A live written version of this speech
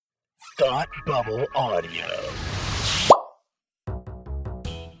Thought Bubble Audio.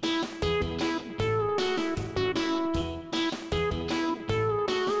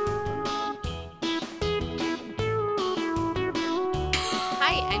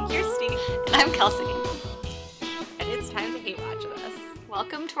 Hi, I'm Kirsty. And I'm Kelsey. And it's time to hate watch with us.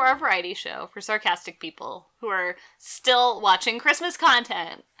 Welcome to our variety show for sarcastic people who are still watching Christmas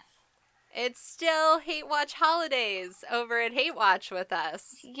content. It's still Hate Watch holidays over at Hate Watch with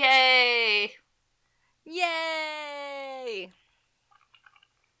us. Yay! Yay!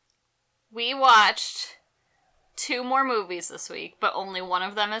 We watched 2 more movies this week, but only one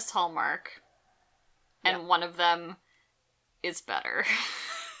of them is Hallmark. And one of them is better.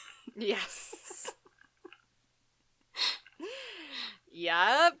 Yes.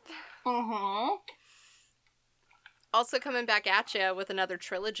 Yup. Mm-hmm. Also coming back at you with another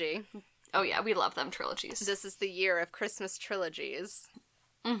trilogy. Oh yeah, we love them trilogies. This is the year of Christmas trilogies.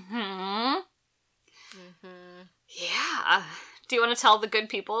 Mm-hmm. Yeah. Do you want to tell the good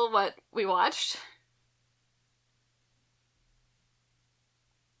people what we watched?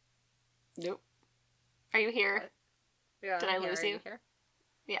 Nope. Are you here? Yeah, Did I lose you? Here?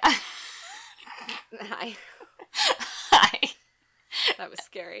 Yeah. Hi. Hi. That was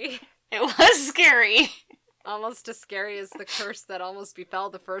scary. It was scary. Almost as scary as the curse that almost befell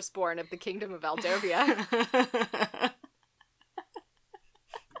the firstborn of the kingdom of Aldovia.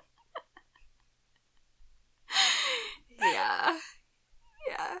 Yeah.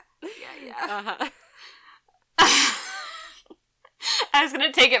 Uh-huh. I was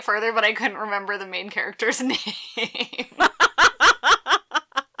gonna take it further, but I couldn't remember the main character's name.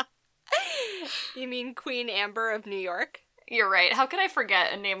 You mean Queen Amber of New York? You're right. How could I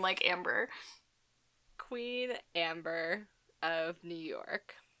forget a name like Amber? Queen Amber of New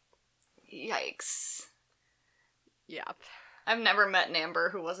York. Yikes. Yep. I've never met an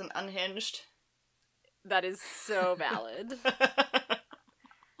Amber who wasn't unhinged. That is so valid.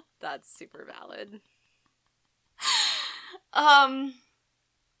 That's super valid.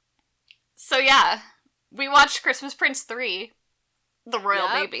 So yeah, we watched Christmas Prince 3, The Royal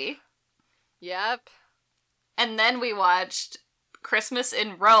Baby. Yep. And then we watched Christmas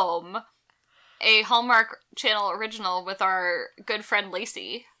in Rome, a Hallmark Channel original with our good friend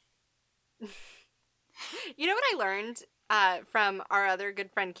Lacey. You know what I learned from our other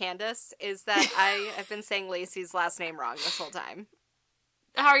good friend Candace is that I have been saying Lacey's last name wrong this whole time.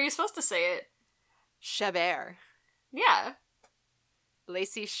 How are you supposed to say it? Chabert. Yeah.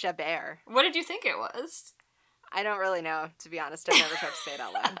 Lacey Chabert. What did you think it was? I don't really know, to be honest. I've never tried to say it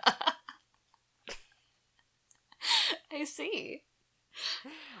out loud. I see.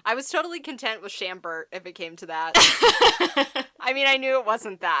 I was totally content with Chambert if it came to that. I mean, I knew it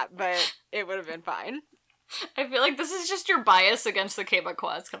wasn't that, but it would have been fine. I feel like this is just your bias against the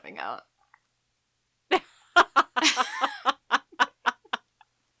Québécois coming out.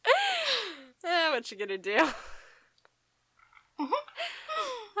 What you gonna do?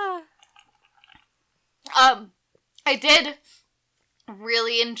 I did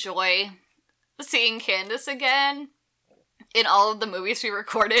really enjoy seeing Candace again in all of the movies we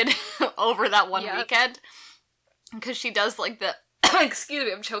recorded over that one weekend. Because she does like the... Excuse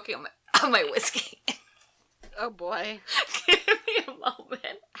me, I'm choking on my whiskey. Oh boy. Give me a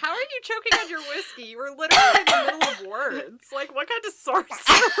moment. How are you choking on your whiskey? You were literally in the middle of words. Like, what kind of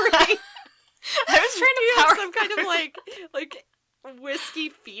sorcery? I was trying to have some kind of like whiskey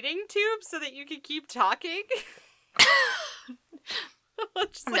feeding tube so that you can keep talking?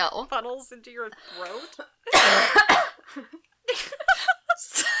 Just funnels into your throat.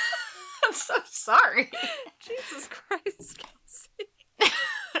 I'm so sorry. Jesus Christ, Kelsey.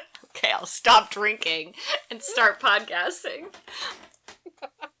 Okay, I'll stop drinking and start podcasting.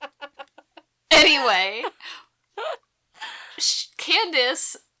 Anyway,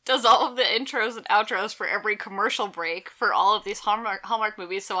 Candace does all of the intros and outros for every commercial break for all of these Hallmark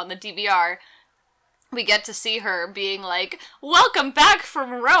movies. So on the DVR, we get to see her being like, "Welcome back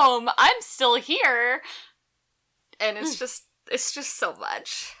from Rome. I'm still here." And it's just so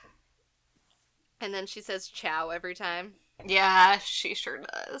much. And then she says ciao every time. Yeah, she sure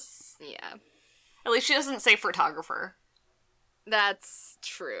does. Yeah. At least she doesn't say photographer. That's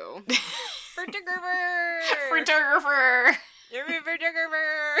true. Photographer! Photographer!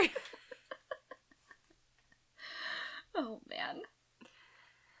 Photographer! Oh, man.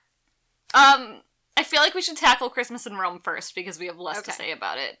 I feel like we should tackle Christmas in Rome first, because we have less to say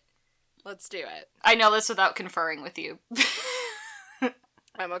about it. Let's do it. I know this without conferring with you.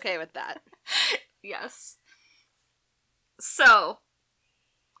 I'm okay with that. Yes. So,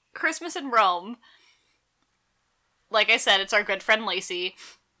 Christmas in Rome, like I said, it's our good friend Lacey.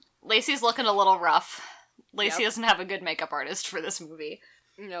 Lacey's looking a little rough. Lacey Yep. doesn't have a good makeup artist for this movie.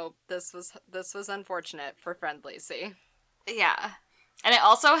 No, this was unfortunate for friend Lacey. Yeah. And it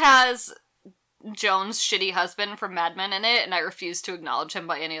also has Joan's shitty husband from Mad Men in it, and I refuse to acknowledge him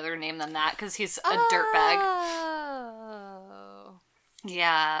by any other name than that, because he's a dirtbag. Oh.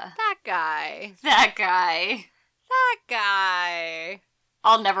 Yeah. That guy. That guy. That guy.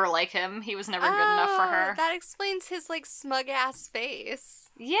 I'll never like him. He was never good enough for her. That explains his, like, smug-ass face.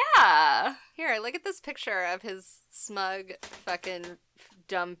 Yeah. Here, look at this picture of his smug, fucking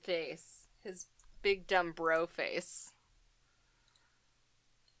dumb face. His big, dumb bro face.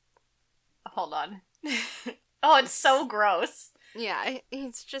 Hold on. Oh, it's so gross. Yeah,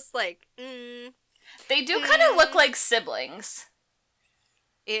 he's just like, They do kind of look like siblings.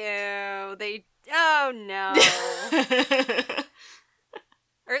 Ew, oh no.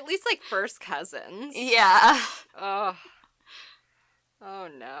 Or at least, like, first cousins. Yeah. Oh. Oh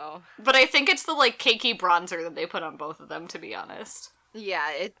no. But I think it's the, like, cakey bronzer that they put on both of them, to be honest. Yeah,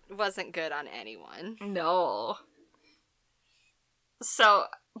 it wasn't good on anyone. No. So,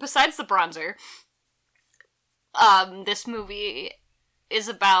 besides the bronzer, this movie is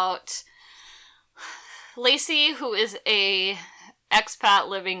about Lacey, who is a expat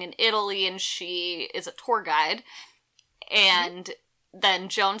living in Italy, and she is a tour guide. And then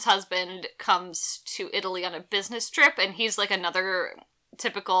Joan's husband comes to Italy on a business trip, and he's like another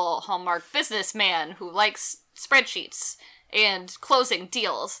typical Hallmark businessman who likes spreadsheets and closing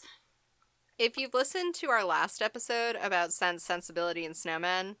deals. If you've listened to our last episode about Sense, Sensibility, and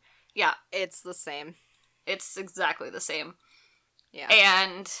Snowmen, Yeah, it's the same. it's exactly the same. Yeah.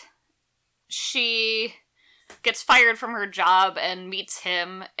 And she gets fired from her job and meets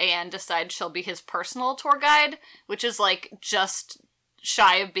him and decides she'll be his personal tour guide, which is, like, just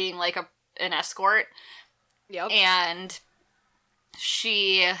shy of being, like, an escort. Yep. And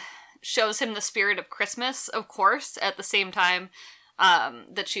she shows him the spirit of Christmas, of course, at the same time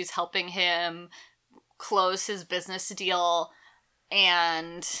that she's helping him close his business deal.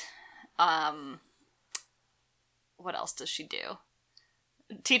 And what else does she do?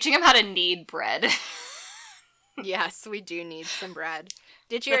 Teaching him how to knead bread. Yes, we do need some bread.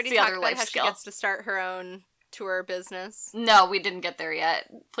 Did you That's already the talk other about life how skill. she gets to start her own tour business? No, we didn't get there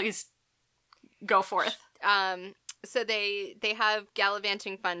yet. Please go forth. So they have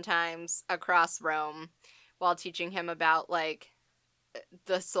gallivanting fun times across Rome while teaching him about, like,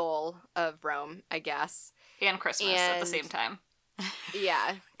 the soul of Rome, I guess. And Christmas at the And- same time.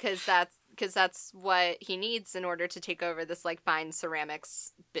 Yeah, because that's what he needs in order to take over this, like, fine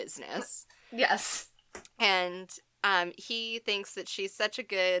ceramics business. Yes. And he thinks that she's such a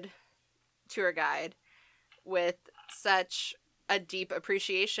good tour guide with such a deep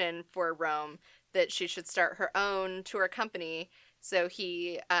appreciation for Rome that she should start her own tour company. So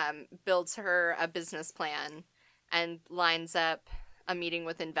he builds her a business plan and lines up a meeting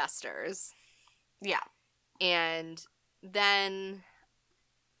with investors. Yeah. And then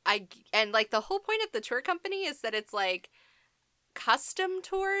like, the whole point of the tour company is that it's, like, custom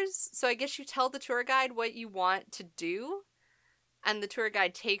tours. So I guess you tell the tour guide what you want to do, and the tour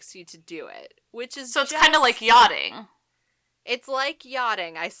guide takes you to do it, which is So it's kind of like yachting. It's like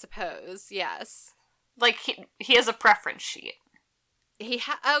yachting, I suppose. Yes. Like, he has a preference sheet.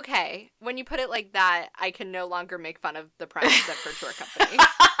 Okay. When you put it like that, I can no longer make fun of the premise of her tour company.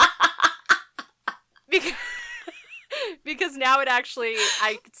 Because now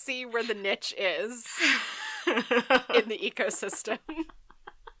I see where the niche is in the ecosystem.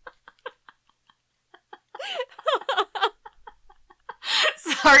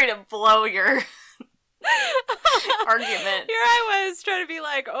 Sorry to blow your argument. Here I was trying to be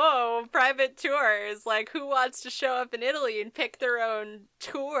like, oh, private tours. Like, who wants to show up in Italy and pick their own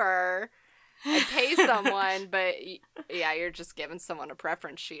tour and pay someone? But yeah, you're just giving someone a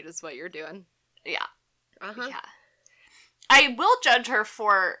preference sheet is what you're doing. Yeah. Uh-huh. Yeah. I will judge her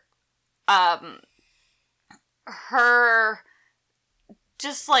for her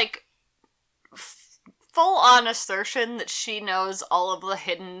just, like, full-on assertion that she knows all of the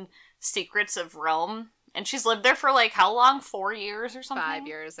hidden secrets of Rome. And she's lived there for, like, how long? 4 years or something? 5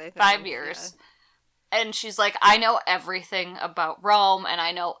 years, I think. 5 years. Yeah. And she's like, I know everything about Rome, and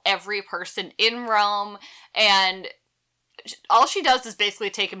I know every person in Rome, and all she does is basically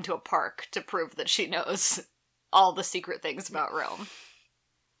take him to a park to prove that she knows all the secret things about Rome.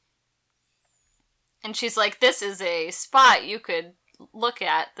 And she's like, this is a spot you could look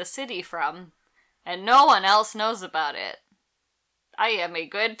at the city from, and no one else knows about it. I am a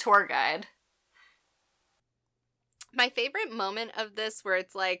good tour guide. My favorite moment of this, where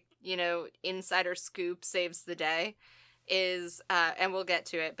it's like, you know, insider scoop saves the day, is, and we'll get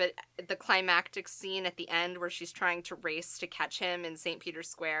to it, but the climactic scene at the end where she's trying to race to catch him in St. Peter's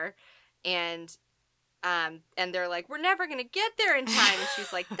Square, and they're like, we're never gonna get there in time, and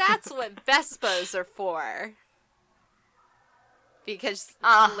she's like, that's what Vespas are for. Because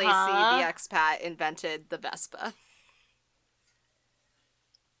Lacey, the expat, invented the Vespa.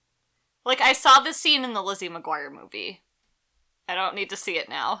 Like, I saw this scene in the Lizzie McGuire movie. I don't need to see it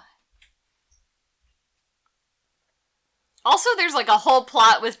now. Also, there's, like, a whole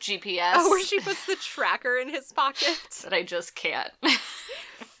plot with GPS. Oh, where she puts the tracker in his pocket. That I just can't.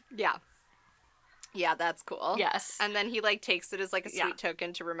 Yeah. Yeah, that's cool. Yes. And then he, like, takes it as, like, a sweet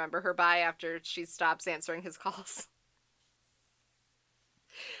token to remember her by after she stops answering his calls.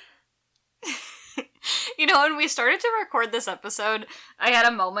 You know, when we started to record this episode, I had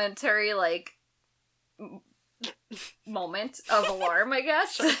a momentary, like, moment of alarm, I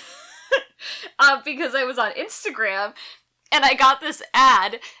guess. Because I was on Instagram, and I got this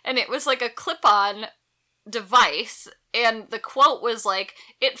ad, and it was, like, a clip-on device, and the quote was, like,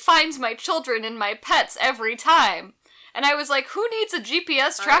 it finds my children and my pets every time. And I was like, who needs a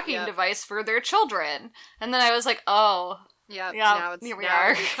GPS tracking device for their children? And then I was like, oh... Yeah, here we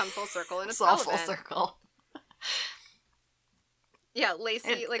are. We've come full circle, and it's all relevant. full circle. Yeah,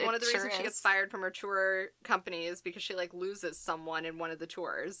 Lacey, one of the sure reasons she gets fired from her tour company is because she, like, loses someone in one of the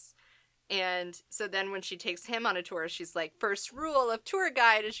tours. And so then when she takes him on a tour, she's like, first rule of tour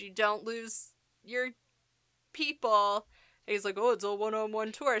guide is you don't lose your people. And he's like, oh, it's a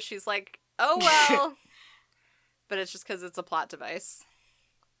one-on-one tour. She's like, oh, well. But it's just because it's a plot device.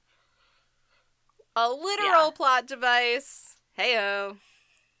 A literal plot device. Heyo.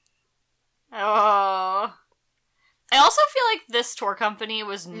 Oh. I also feel like this tour company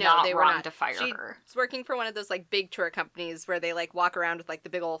was not wrong to fire her. She's working for one of those, like, big tour companies where they, like, walk around with, like, the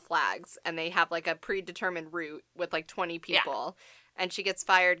big old flags, and they have, like, a predetermined route with, like, 20 people. Yeah. And she gets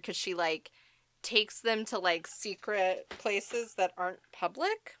fired because she, like, takes them to, like, secret places that aren't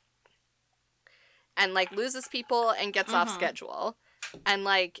public. And, like, loses people and gets off schedule. And,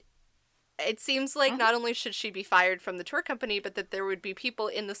 like... It seems like not only should she be fired from the tour company, but that there would be people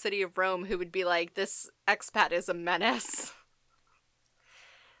in the city of Rome who would be like, this expat is a menace.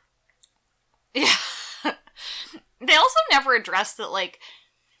 Yeah. They also never addressed that, like,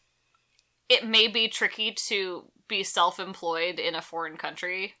 it may be tricky to be self-employed in a foreign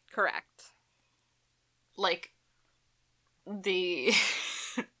country. Correct. Like,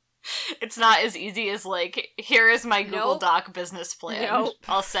 it's not as easy as, like, here is my Google Doc business plan. Nope.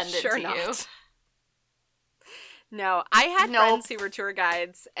 I'll send it to you. No, I had friends who were tour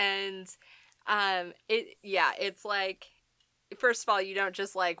guides, and it's like, first of all, you don't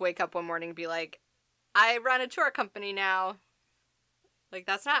just, like, wake up one morning and be like, I run a tour company now. Like,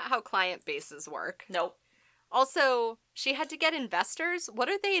 that's not how client bases work. Nope. Also, she had to get investors. What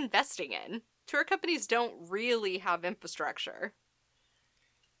are they investing in? Tour companies don't really have infrastructure.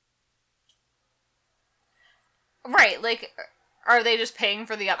 Right, like, are they just paying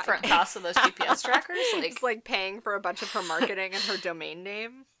for the upfront costs of those GPS trackers? Like, it's like paying for a bunch of her marketing and her domain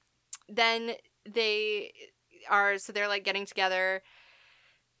name. Then they're like getting together,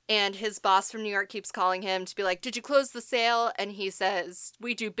 and his boss from New York keeps calling him to be like, did you close the sale? And he says,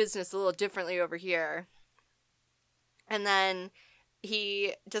 we do business a little differently over here. And then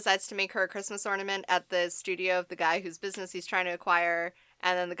he decides to make her a Christmas ornament at the studio of the guy whose business he's trying to acquire.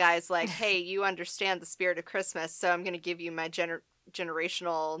 And then the guy's like, hey, you understand the spirit of Christmas, so I'm going to give you my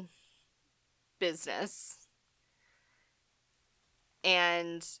generational business.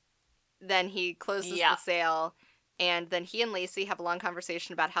 And then he closes the sale, and then he and Lacey have a long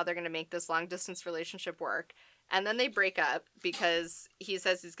conversation about how they're going to make this long-distance relationship work. And then they break up because he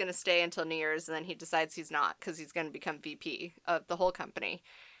says he's going to stay until New Year's, and then he decides he's not because he's going to become VP of the whole company.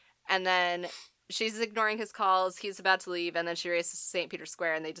 And then... she's ignoring his calls, he's about to leave, and then she races to St. Peter's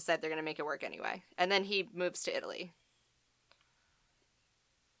Square, and they decide they're going to make it work anyway. And then he moves to Italy.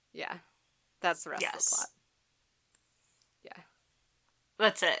 Yeah. That's the rest of the plot. Yeah.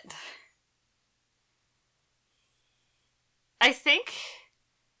 That's it. I think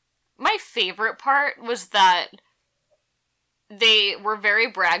my favorite part was that they were very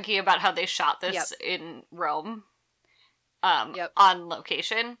braggy about how they shot this in Rome. On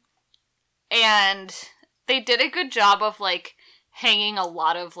location. And they did a good job of, like, hanging a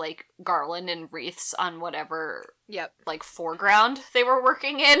lot of, like, garland and wreaths on whatever, like, foreground they were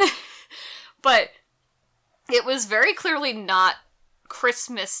working in. But it was very clearly not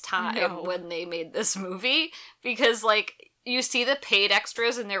Christmas time when they made this movie. Because, like, you see the paid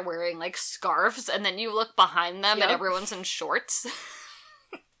extras and they're wearing, like, scarves, and then you look behind them and everyone's in shorts.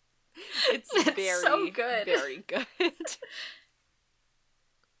 It's very, so good. very good.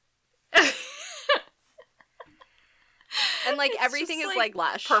 And, like, It's everything just, is, like,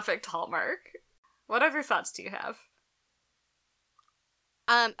 lush. Perfect Hallmark. What other thoughts do you have?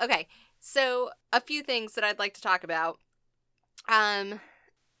 Okay. So, a few things that I'd like to talk about.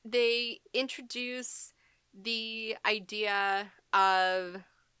 They introduce the idea of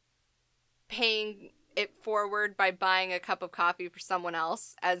paying it forward by buying a cup of coffee for someone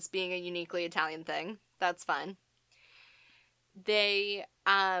else as being a uniquely Italian thing. That's fun. They,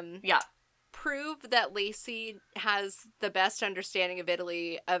 Yeah. prove that Lacey has the best understanding of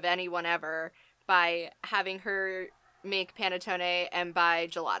Italy of anyone ever by having her make panettone and buy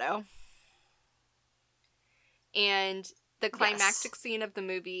gelato. And the climactic scene of the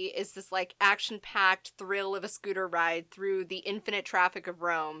movie is this, like, action-packed thrill of a scooter ride through the infinite traffic of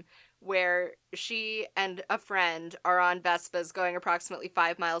Rome, where she and a friend are on Vespas going approximately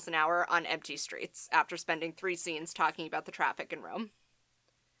 5 miles an hour on empty streets after spending 3 scenes talking about the traffic in Rome.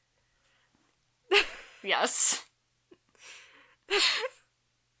 Yes.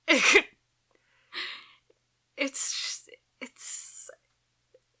 It's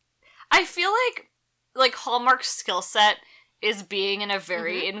I feel like Hallmark's skill set is being in a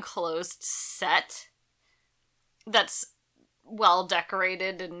very enclosed set that's well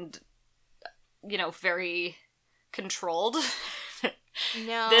decorated and, you know, very controlled.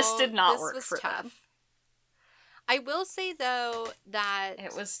 No, This did not this work was for tough. them. I will say, though, that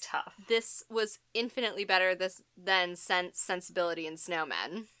It was tough. this was infinitely better than Sensibility and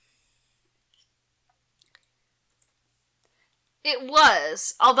Snowmen. It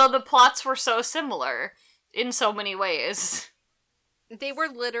was, although the plots were so similar in so many ways. They were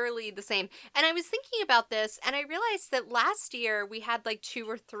literally the same. And I was thinking about this, and I realized that last year we had like 2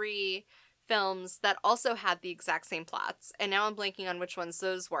 or 3 films that also had the exact same plots. And now I'm blanking on which ones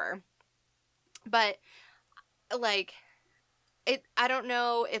those were. But, like, I don't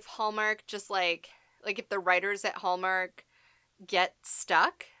know if Hallmark just, like if the writers at Hallmark get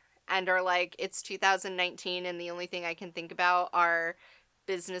stuck and are like, it's 2019 and the only thing I can think about are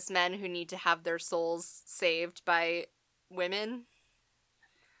businessmen who need to have their souls saved by women.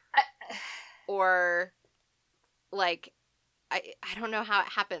 Or, like, I don't know how it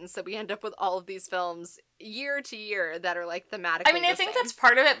happens, so we end up with all of these films year to year that are, like, thematically I mean, I think that's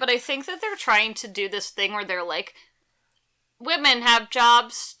part of it, but I think that they're trying to do this thing where they're like, women have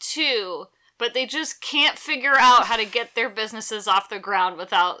jobs too, but they just can't figure out how to get their businesses off the ground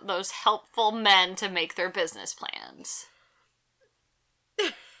without those helpful men to make their business plans.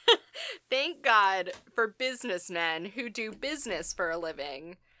 Thank God for businessmen who do business for a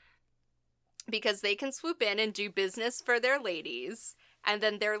living. Because they can swoop in and do business for their ladies, and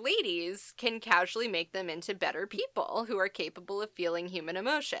then their ladies can casually make them into better people who are capable of feeling human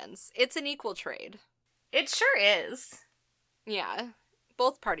emotions. It's an equal trade. It sure is. Yeah.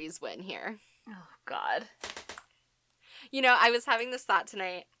 Both parties win here. Oh, God. You know, I was having this thought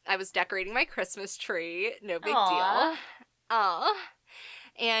tonight. I was decorating my Christmas tree. No big Aw. deal. Aw.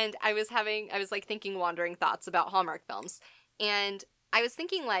 And I was like thinking wandering thoughts about Hallmark films. And I was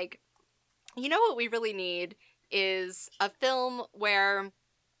thinking, like, you know what we really need is a film where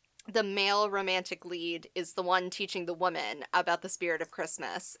the male romantic lead is the one teaching the woman about the spirit of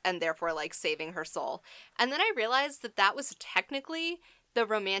Christmas and therefore, like, saving her soul. And then I realized that was technically the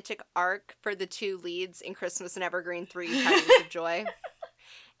romantic arc for the 2 leads in Christmas and Evergreen 3 Tidings of Joy.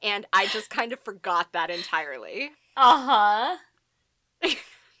 And I just kind of forgot that entirely. Uh-huh.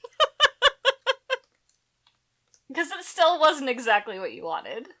 Because it still wasn't exactly what you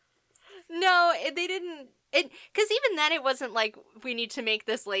wanted. No, they didn't. Because even then it wasn't like, we need to make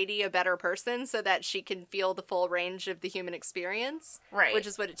this lady a better person so that she can feel the full range of the human experience. Right. Which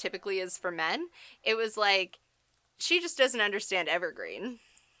is what it typically is for men. It was like, she just doesn't understand Evergreen.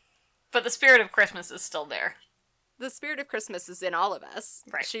 But the spirit of Christmas is still there. The spirit of Christmas is in all of us.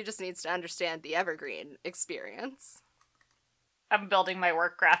 Right. She just needs to understand the Evergreen experience. I'm building my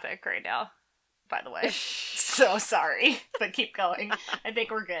work graphic right now, by the way. So sorry, but keep going. I think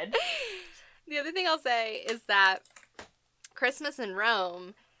we're good. The other thing I'll say is that Christmas in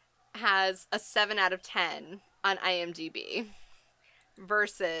Rome has a 7 out of 10 on IMDb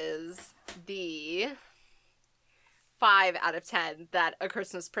versus the 5 out of 10 that A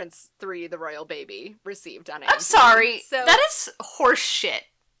Christmas Prince 3, The Royal Baby received on IMDb. I'm sorry, So that is horseshit.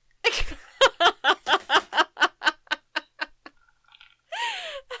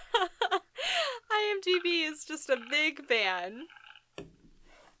 IMDb is just a big fan.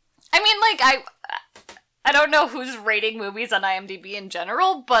 I mean, like, I don't know who's rating movies on IMDb in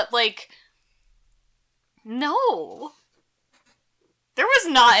general, but, like, no. There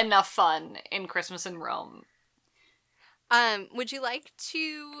was not enough fun in Christmas in Rome. Would you like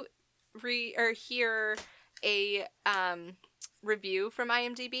to hear a review from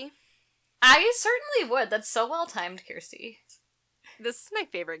IMDb? I certainly would. That's so well timed, Kirsty. This is my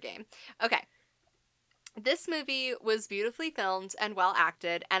favorite game. Okay. This movie was beautifully filmed and well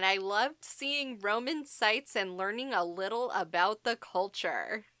acted, and I loved seeing Roman sights and learning a little about the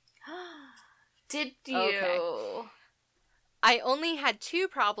culture. Did you? Okay. I only had 2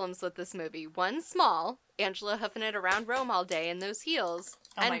 problems with this movie. One small, Angela hoofing it around Rome all day in those heels,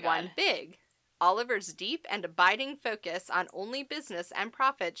 Oh my and God. one big. Oliver's deep and abiding focus on only business and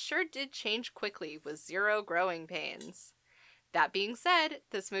profit sure did change quickly with 0 growing pains. That being said,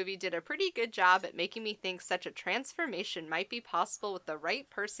 this movie did a pretty good job at making me think such a transformation might be possible with the right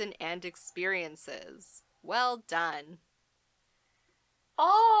person and experiences. Well done.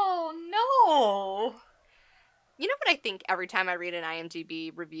 Oh, no. You know what I think every time I read an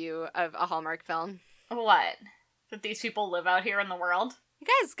IMDb review of a Hallmark film? What? That these people live out here in the world? You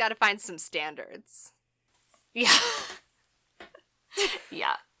guys gotta find some standards. Yeah.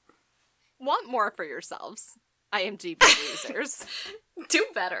 Yeah. Want more for yourselves, IMDb users. Do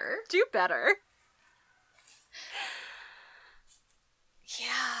better. Do better.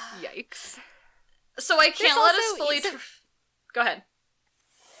 Yeah. Yikes. So I can't let us also- fully... Go ahead.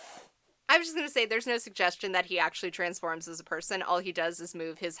 I was just going to say, there's no suggestion that he actually transforms as a person. All he does is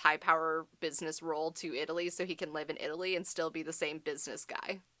move his high-power business role to Italy so he can live in Italy and still be the same business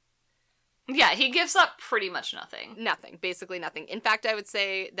guy. Yeah, he gives up pretty much nothing. Nothing. Basically nothing. In fact, I would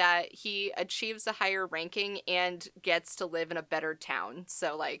say that he achieves a higher ranking and gets to live in a better town.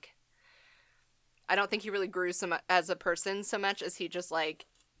 So, like, I don't think he really grew as a person so much as he just, like,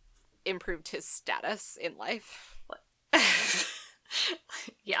 improved his status in life.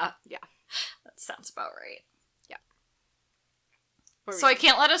 Yeah. Yeah. That sounds about right. What were So you I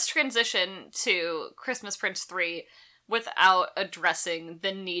can't let us transition to Christmas Prince 3 without addressing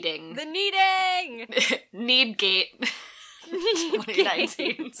the needing. The needing! Need Gate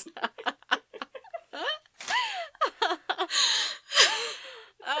 2019.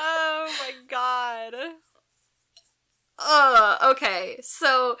 Oh my god. Okay.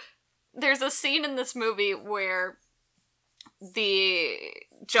 So there's a scene in this movie where the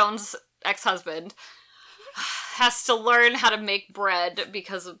Jones ex-husband has to learn how to make bread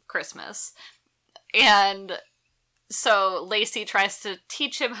because of Christmas. And so Lacey tries to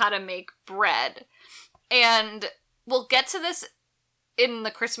teach him how to make bread. And we'll get to this in the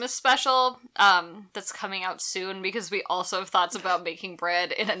Christmas special that's coming out soon, because we also have thoughts about making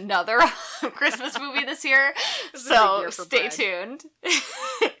bread in another Christmas movie this year. This is a big So year for stay bread. tuned.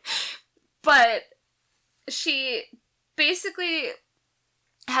 But she basically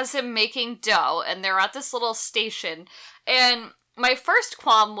has him making dough, and they're at this little station. And my first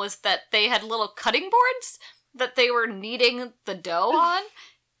qualm was that they had little cutting boards that they were kneading the dough on.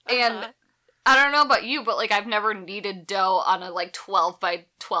 And I don't know about you, but, like, I've never kneaded dough on a, like, 12 by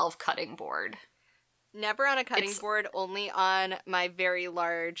 12 cutting board. Never on a cutting It's- board, only on my very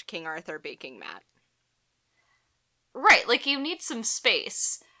large King Arthur baking mat. Right, like, you need some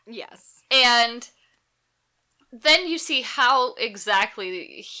space. Yes. And then you see how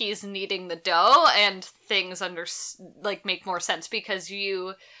exactly he's kneading the dough, and things make more sense, because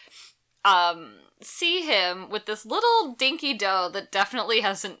you see him with this little dinky dough that definitely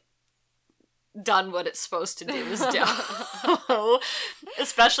hasn't done what it's supposed to do as dough.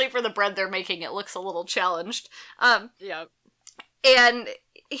 Especially for the bread they're making, it looks a little challenged. Yep. And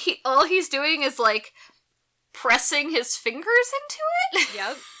all he's doing is, like, pressing his fingers into it.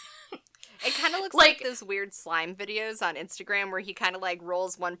 Yep. It kind of looks Like- like those weird slime videos on Instagram where he kind of, like,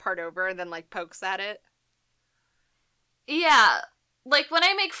 rolls one part over and then, like, pokes at it. Yeah, like, when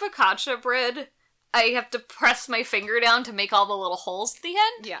I make focaccia bread, I have to press my finger down to make all the little holes at the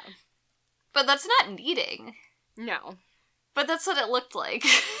end. Yeah. But that's not kneading. No. But that's what it looked like.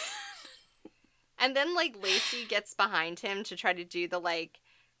 And then, like, Lacey gets behind him to try to do the, like,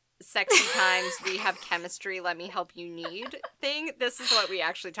 sexy times, we have chemistry, let me help you knead thing. This is what we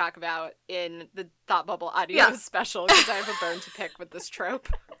actually talk about in the Thought Bubble audio special, because I have a bone to pick with this trope.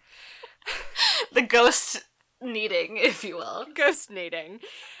 The ghost kneading, if you will. Ghost kneading.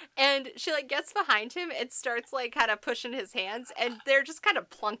 And she, like, gets behind him and starts, like, kind of pushing his hands, and they're just kind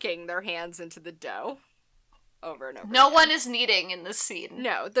of plunking their hands into the dough over and over No again. one is kneading in this scene.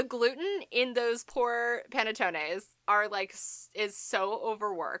 No, the gluten in those poor panettones are, like, is so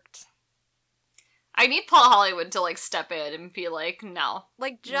overworked. I need Paul Hollywood to, like, step in and be like, no.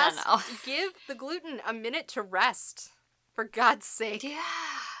 Like, just No. give the gluten a minute to rest. For God's sake. Yeah.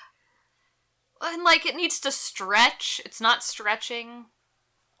 And, like, it needs to stretch. It's not stretching.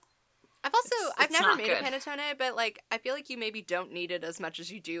 I've it's never not made good. a panettone, but, like, I feel like you maybe don't need it as much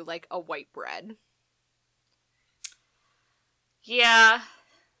as you do, like, a white bread. Yeah.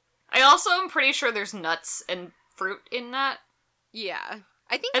 I also am pretty sure there's nuts and fruit in that. Yeah.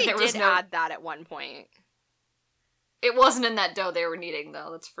 I think And they there was did no- add that at one point. It wasn't in that dough they were kneading,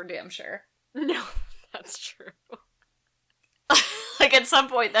 though. That's for damn sure. No, that's true. Like, at some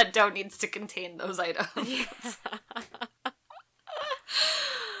point, that dough needs to contain those items.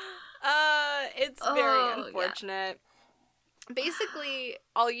 It's Oh, very unfortunate. Basically,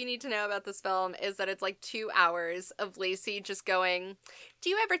 all you need to know about this film is that it's like 2 hours of Lacey just going, "Do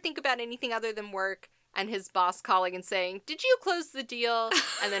you ever think about anything other than work?" And his boss calling and saying, "Did you close the deal?"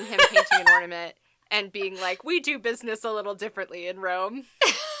 And then him painting an ornament and being like, "We do business a little differently in Rome."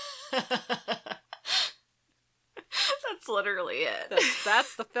 That's literally it.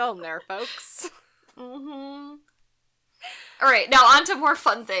 That's the film there, folks. Mm-hmm. Alright, now on to more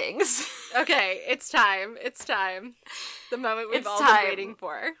fun things. Okay, it's time. It's time. The moment we've It's all time. been waiting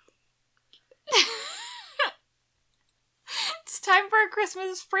for. It's time for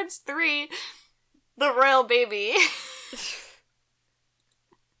Christmas Prince 3, The Royal Baby.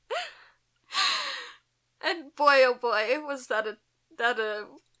 And boy, oh boy, was that a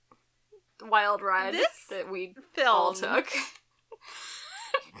wild ride This that we Film all took.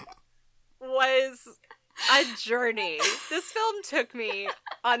 was a journey. This film took me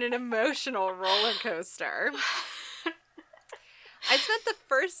on an emotional roller coaster. I spent the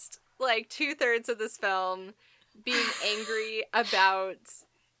first, like, 2/3 of this film being angry about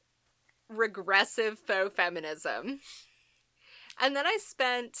regressive faux feminism. And then I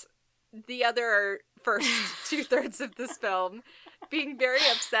spent the other first 2/3 of this film being very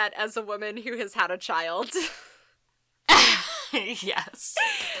upset as a woman who has had a child. Yes.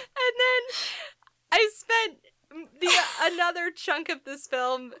 And then I spent another chunk of this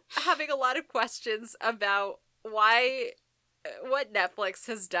film having a lot of questions about what Netflix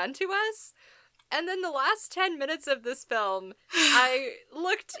has done to us. And then the last 10 minutes of this film, I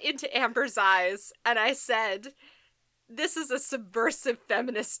looked into Amber's eyes and I said, "This is a subversive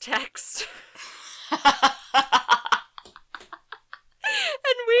feminist text."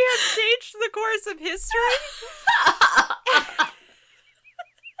 And we have changed the course of history.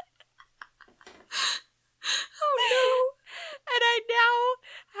 Oh no. And I now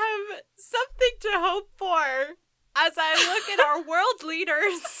have something to hope for as I look at our world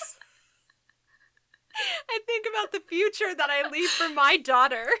leaders. I think about the future that I leave for my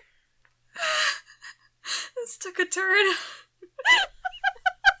daughter. This took a turn.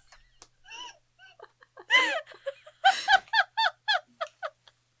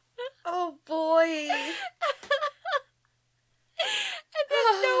 Oh boy. And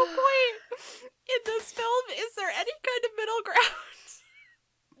at no point in this film is there any kind of middle ground.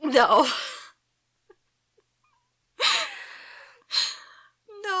 No.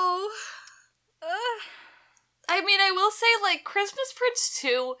 No. I mean, I will say, like, Christmas Prince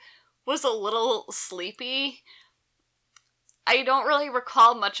 2 was a little sleepy. I don't really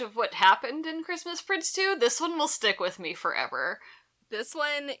recall much of what happened in Christmas Prince 2. This one will stick with me forever. This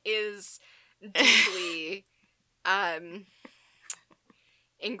one is deeply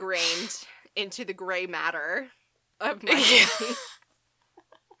ingrained into the gray matter of my brain.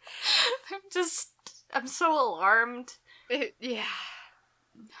 I'm so alarmed. Yeah.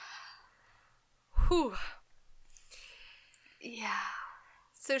 Whew. Yeah.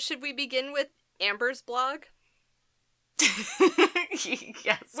 So should we begin with Amber's blog?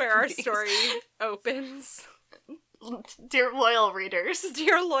 Yes. Where our please. story opens. Dear loyal readers.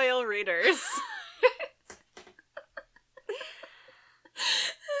 Dear loyal readers.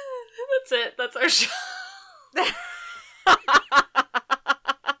 That's it. That's our show.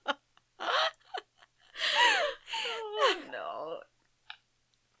 Oh, no.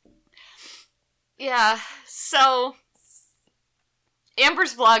 Yeah, so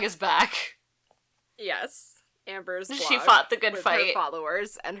Amber's blog is back. Yes. Amber's blog. She fought the good with fight. her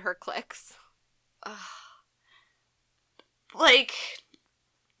followers and her clicks. Like,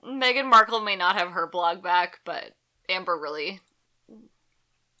 Meghan Markle may not have her blog back, but Amber really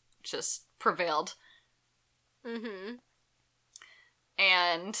just prevailed. Mm-hmm.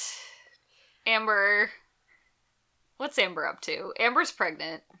 And Amber... What's Amber up to? Amber's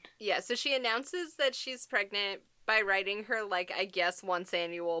pregnant. Yeah, so she announces that she's pregnant by writing her, like, I guess once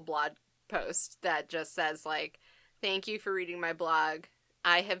annual blog post that just says, like, "Thank you for reading my blog.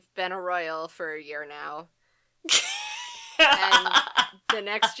 I have been a royal for a year now. And the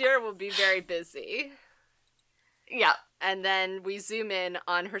next year will be very busy." Yeah. And then we zoom in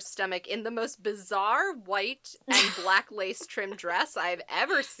on her stomach in the most bizarre white and black lace trimmed dress I've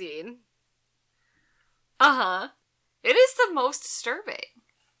ever seen. Uh-huh. It is the most disturbing.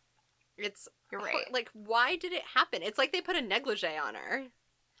 You're right. Like, why did it happen? It's like they put a negligee on her.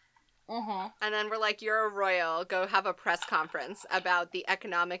 Uh-huh. And then we're like, you're a royal, go have a press conference about the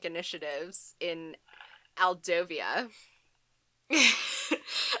economic initiatives in Aldovia.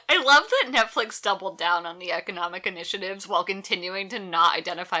 I love that Netflix doubled down on the economic initiatives while continuing to not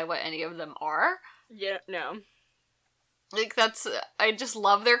identify what any of them are. Yeah, no. Like, I just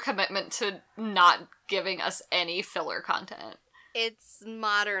love their commitment to not giving us any filler content. It's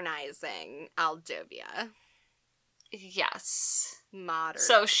modernizing Aldovia. Yes. Modern.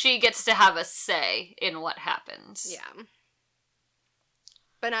 So she gets to have a say in what happens. Yeah.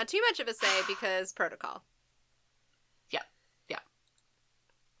 But not too much of a say because protocol. Yeah. Yeah.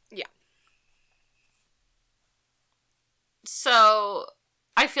 Yeah. So,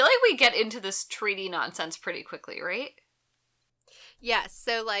 I feel like we get into this treaty nonsense pretty quickly, right? Yes,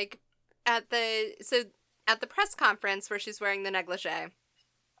 so like at the press conference where she's wearing the negligee,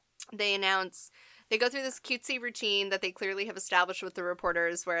 they go through this cutesy routine that they clearly have established with the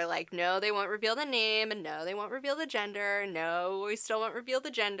reporters where like, no, they won't reveal the name, and no, they won't reveal the gender, no, we still won't reveal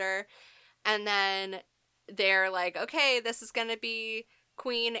the gender. And then they're like, okay, this is gonna be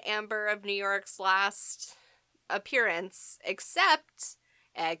Queen Amber of New York's last appearance, except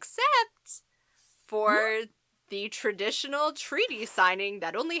for the traditional treaty signing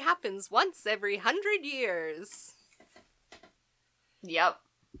that only happens once every 100 years. Yep.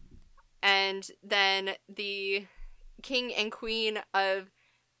 And then the king and queen of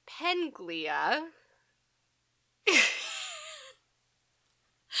Penglia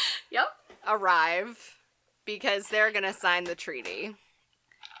Yep. arrive because they're gonna sign the treaty.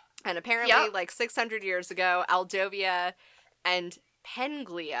 And apparently, like 600 years ago, Aldovia and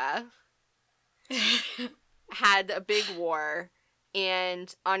Penglia had a big war,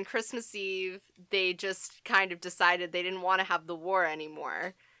 and on Christmas Eve, they just kind of decided they didn't want to have the war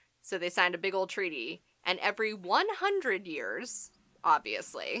anymore. So they signed a big old treaty, and every 100 years,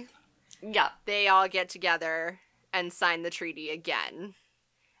 obviously, they all get together and sign the treaty again.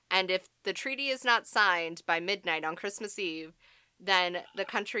 And if the treaty is not signed by midnight on Christmas Eve, then the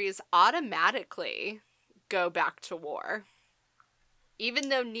countries automatically go back to war, even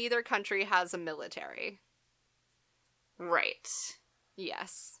though neither country has a military. Right.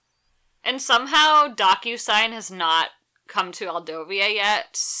 Yes. And somehow DocuSign has not come to Aldovia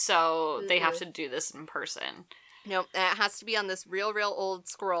yet, so they have to do this in person. Nope, it has to be on this real old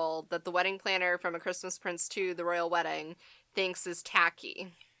scroll that the wedding planner from A Christmas Prince 2, The Royal Wedding, thinks is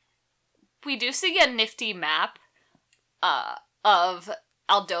tacky. We do see a nifty map of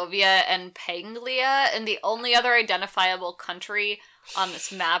Aldovia and Penglia, and the only other identifiable country on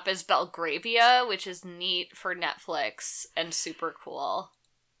this map is Belgravia, which is neat for Netflix and super cool.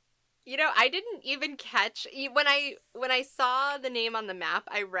 You know, I didn't even catch when I saw the name on the map,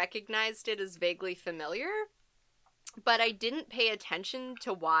 I recognized it as vaguely familiar, but I didn't pay attention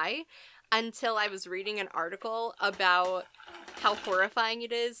to why until I was reading an article about how horrifying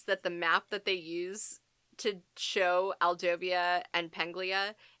it is that the map that they use to show Aldovia and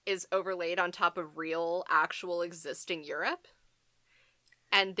Penglia is overlaid on top of real, actual existing Europe.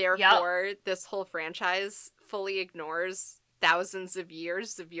 And therefore, this whole franchise fully ignores thousands of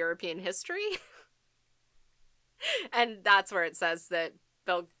years of European history. And that's where it says that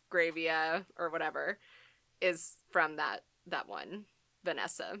Belgravia, or whatever, is from that one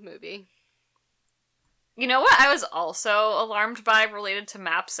Vanessa movie. You know what I was also alarmed by related to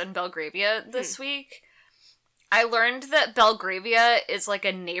maps and Belgravia this week? I learned that Belgravia is like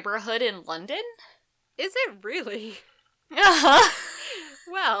a neighborhood in London. Is it really? Uh-huh.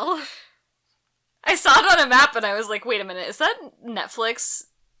 Well, I saw it on a map and I was like, wait a minute, is that Netflix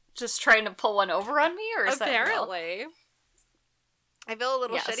just trying to pull one over on me, or is apparently. that real? I feel a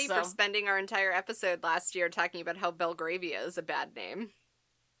little shitty for spending our entire episode last year talking about how Belgravia is a bad name.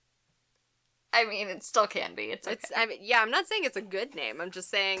 I mean, it still can be. It's okay. I'm not saying it's a good name. I'm just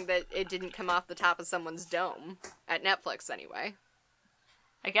saying that it didn't come off the top of someone's dome. At Netflix, anyway.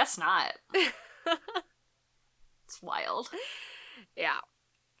 I guess not. It's wild. Yeah.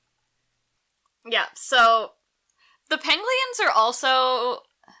 Yeah, so the Penglians are also...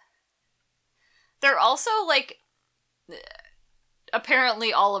 They're also, like,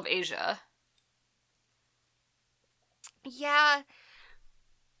 apparently all of Asia. Yeah.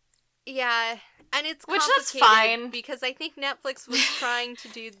 Yeah, and it's which complicated that's fine because I think Netflix was trying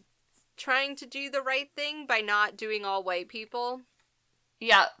to do the right thing by not doing all white people.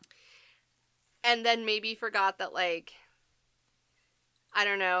 Yeah. And then maybe forgot that, like, I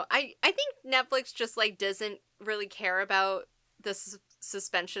don't know. I think Netflix just, like, doesn't really care about the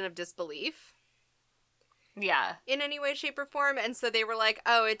suspension of disbelief Yeah. in any way, shape, or form, and so they were like,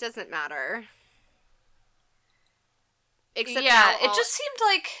 oh, it doesn't matter. Except yeah, now it just seemed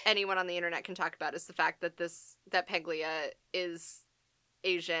like... anyone on the internet can talk about is the fact that that Peglia is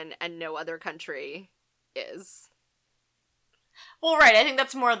Asian and no other country is. Well, right, I think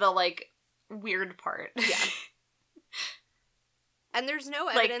that's more the, like, weird part. Yeah. And there's no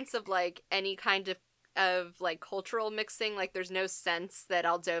evidence of, like, any kind of like cultural mixing. Like, there's no sense that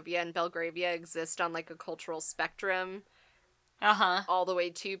Aldovia and Belgravia exist on, like, a cultural spectrum all the way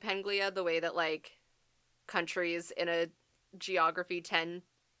to Penglia, the way that, like, countries in a geography tend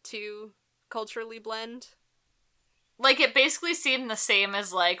to culturally blend. Like, it basically seemed the same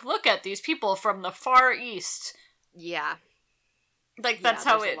as, like, look at these people from the Far East. Yeah. Like, that's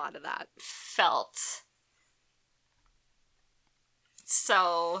how there's it a lot of that felt.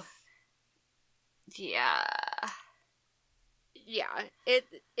 So, yeah. Yeah, it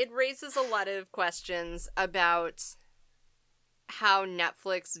raises a lot of questions about how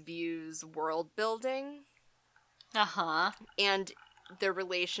Netflix views world building and the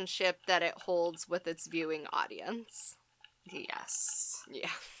relationship that it holds with its viewing audience. Yes. Yeah.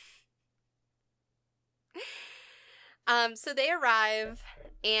 So they arrive,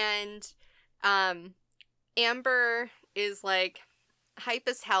 and Amber is, like, hype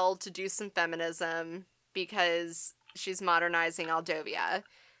as hell to do some feminism because she's modernizing Aldovia.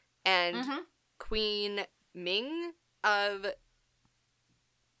 And Queen Ming of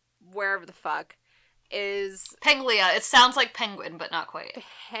wherever the fuck is... Penglia. It sounds like penguin, but not quite.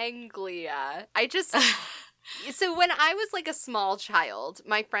 Penglia. I just... So when I was, like, a small child,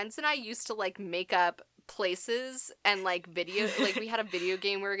 my friends and I used to, like, make up places and, like, video... Like, we had a video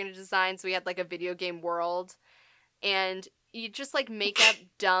game we were going to design, so we had, like, a video game world. And you just, like, make up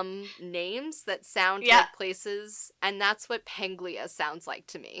dumb names that sound like places, and that's what Penglia sounds like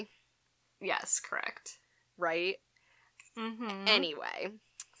to me. Yes, correct. Right? Mm-hmm. Anyway,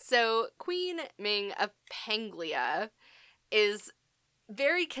 so Queen Ming of Penglia is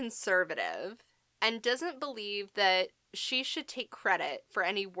very conservative and doesn't believe that she should take credit for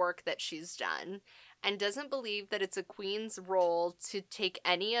any work that she's done, and doesn't believe that it's a queen's role to take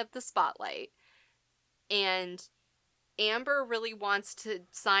any of the spotlight. And Amber really wants to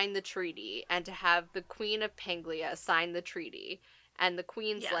sign the treaty and to have the Queen of Penglia sign the treaty. And the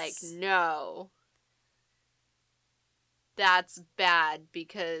queen's like, no. That's bad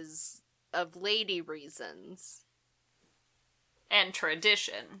because of lady reasons. And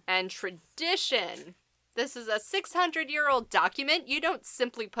tradition. And tradition. This is a 600-year-old document. You don't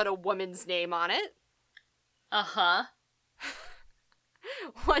simply put a woman's name on it. Uh-huh.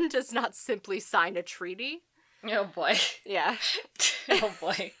 One does not simply sign a treaty. Oh boy. Yeah. Oh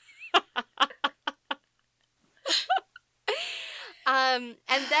boy. And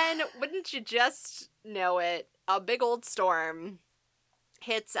then, wouldn't you just know it, a big old storm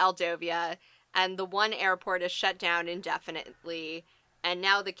hits Aldovia, and the one airport is shut down indefinitely, and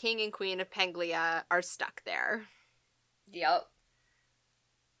now the king and queen of Penglia are stuck there. Yep.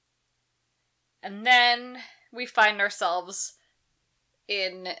 And then we find ourselves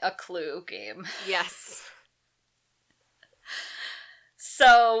in a Clue game. Yes.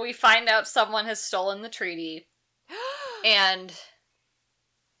 So we find out someone has stolen the treaty, and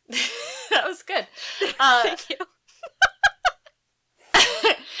that was good. Thank you.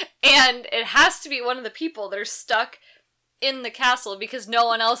 And it has to be one of the people that are stuck in the castle because no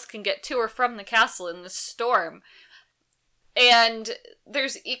one else can get to or from the castle in this storm. And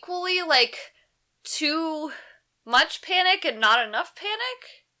there's equally, like, too much panic and not enough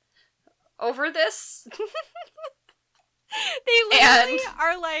panic over this. They literally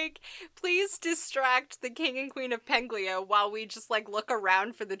are like, please distract the king and queen of Penglia while we just, like, look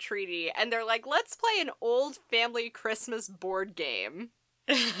around for the treaty. And they're like, let's play an old family Christmas board game.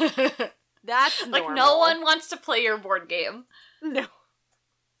 That's normal. Like, no one wants to play your board game. No.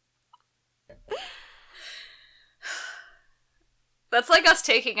 That's like us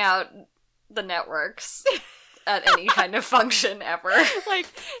taking out the networks at any kind of function ever. Like,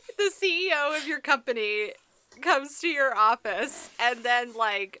 the CEO of your company comes to your office, and then,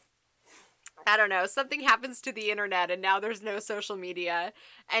 like, I don't know, something happens to the internet, and now there's no social media,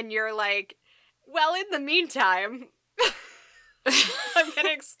 and you're like, well, in the meantime, I'm gonna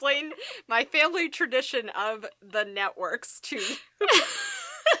explain my family tradition of the networks to you.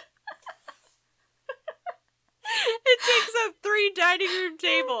 It takes up 3 dining room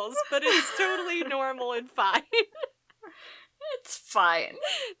tables, but it's totally normal and fine. It's fine.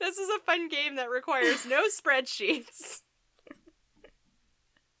 This is a fun game that requires no spreadsheets.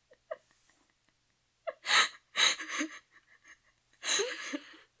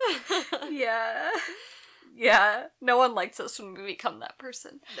 Yeah. Yeah. No one likes us when we become that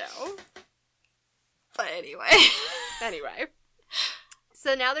person. No. But anyway. Anyway.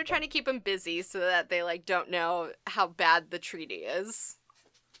 So now they're trying to keep him busy so that they, like, don't know how bad the treaty is.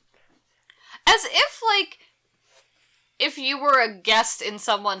 As if, like, if you were a guest in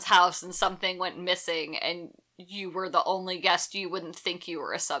someone's house and something went missing and you were the only guest, you wouldn't think you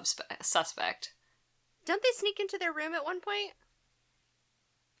were a suspect. Don't they sneak into their room at one point?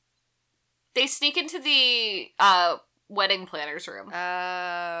 They sneak into the wedding planner's room.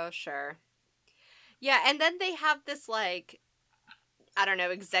 Oh, sure. Yeah, and then they have this, like, I don't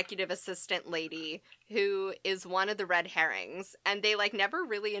know, executive assistant lady who is one of the red herrings, and they, like, never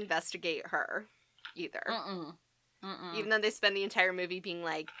really investigate her either. Even though they spend the entire movie being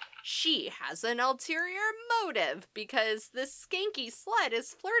like, she has an ulterior motive because this skanky slut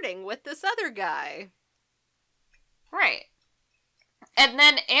is flirting with this other guy. Right. And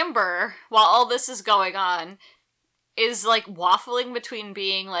then Amber, while all this is going on, is, like, waffling between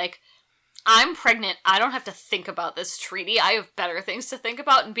being like, I'm pregnant, I don't have to think about this treaty, I have better things to think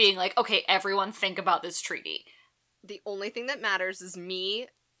about, and being like, okay, everyone think about this treaty. The only thing that matters is me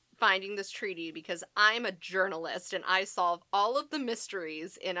finding this treaty because I'm a journalist and I solve all of the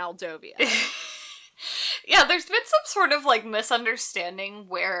mysteries in Aldovia. Yeah, there's been some sort of, like, misunderstanding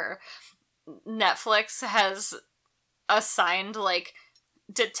where Netflix has assigned, like,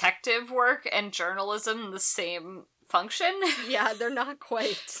 detective work and journalism the same function. Yeah, they're not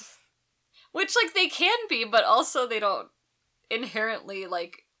quite. Which, like, they can be, but also they don't inherently,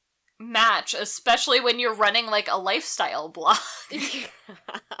 like, match, especially when you're running, like, a lifestyle blog. Is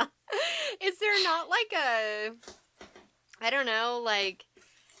there not, like, I don't know, like,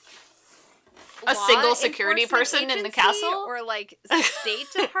 a law single security person enforcement in the agency, castle? or, like, State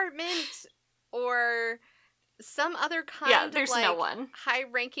Department, or some other kind of, there's like, no one.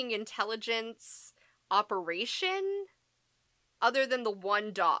 high-ranking intelligence operation other than the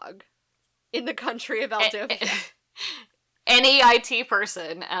one dog in the country of Aldovia. Any IT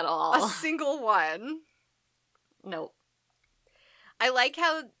person at all. A single one. Nope. I like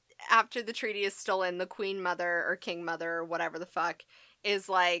how after the treaty is stolen, the Queen Mother or King Mother or whatever the fuck is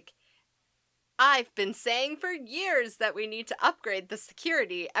like, I've been saying for years that we need to upgrade the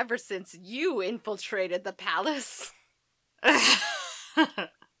security ever since you infiltrated the palace.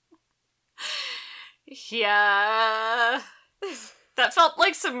 Yeah. That felt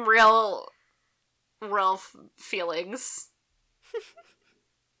like some real feelings.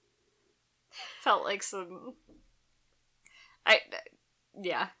 Felt like some...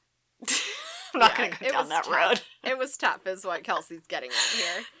 Yeah. I'm not gonna go down that road. It was tough is what Kelsey's getting at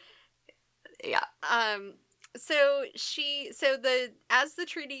here. Yeah. As the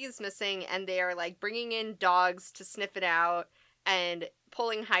treaty is missing and they are, like, bringing in dogs to sniff it out and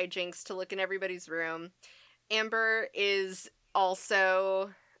pulling hijinks to look in everybody's room, Amber is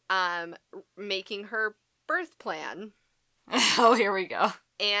also making her birth plan. Oh, here we go.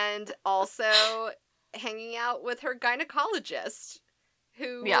 And also hanging out with her gynecologist,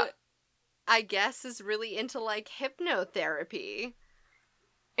 who I guess is really into, like, hypnotherapy.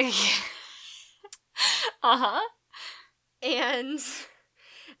 Uh-huh. And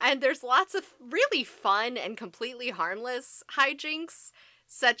there's lots of really fun and completely harmless hijinks,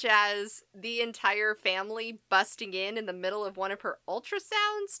 such as the entire family busting in the middle of one of her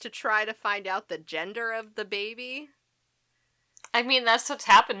ultrasounds to try to find out the gender of the baby. I mean, that's what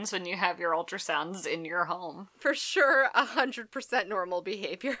happens when you have your ultrasounds in your home. For sure, 100% normal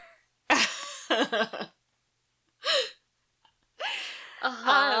behavior.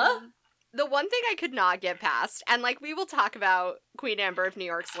 The one thing I could not get past, and, like, we will talk about Queen Amber of New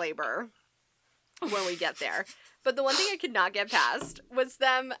York's labor when we get there, but the one thing I could not get past was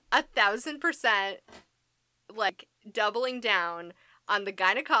them 1,000%, like, doubling down on the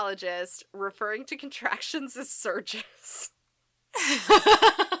gynecologist referring to contractions as surges.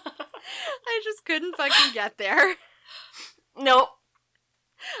 I just couldn't fucking get there. Nope.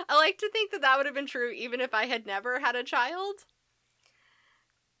 I like to think that would have been true even if I had never had a child.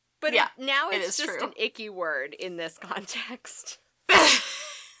 But yeah, now it's just true. An icky word in this context.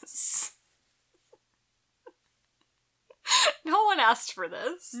 No one asked for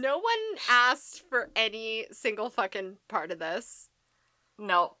this. No one asked for any single fucking part of this.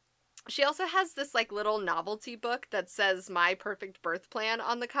 No. She also has this, like, little novelty book that says My Perfect Birth Plan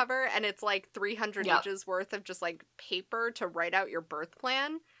on the cover, and it's, like, 300 pages worth of just, like, paper to write out your birth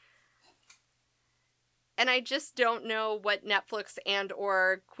plan. And I just don't know what Netflix and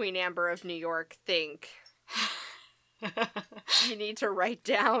or Queen Amber of New York think you need to write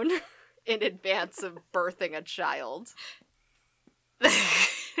down in advance of birthing a child.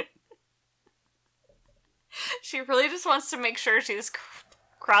 She really just wants to make sure she's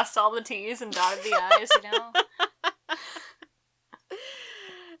crossed all the T's and dotted the I's, you know?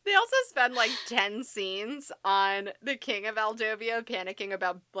 They also spend, like, 10 scenes on the king of Aldovia panicking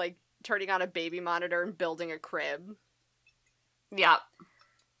about, like, turning on a baby monitor and building a crib. Yeah.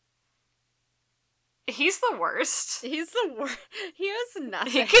 He's the worst. He's the worst. He has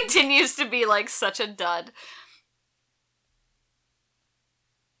nothing. He continues to be, like, such a dud.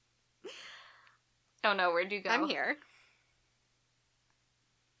 Oh no, where'd you go? I'm here.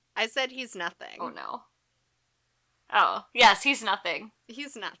 I said he's nothing. Oh no. Oh, yes, he's nothing.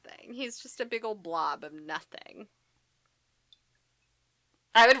 He's nothing. He's just a big old blob of nothing.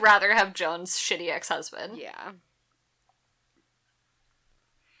 I would rather have Joan's shitty ex-husband. Yeah.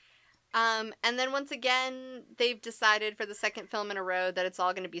 And then once again, they've decided for the second film in a row that it's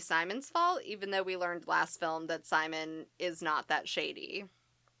all going to be Simon's fault, even though we learned last film that Simon is not that shady.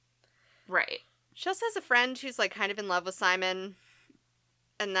 Right. She also has a friend who's, like, kind of in love with Simon,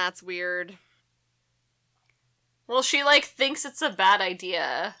 and that's weird. Well, she, like, thinks it's a bad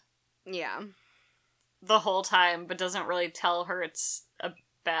idea Yeah. the whole time, but doesn't really tell her it's a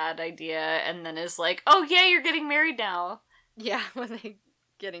bad idea, and then is like, oh yeah, you're getting married now. Yeah, when they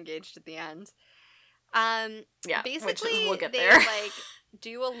get engaged at the end. Yeah, basically, we'll get they, there. like,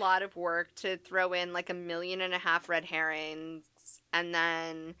 do a lot of work to throw in, like, 1.5 million red herrings, and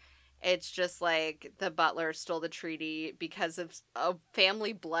then it's just, like, the butler stole the treaty because of a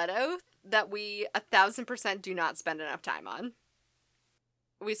family blood oath that we 1,000% do not spend enough time on.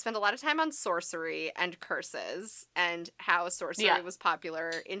 We spend a lot of time on sorcery and curses and how sorcery was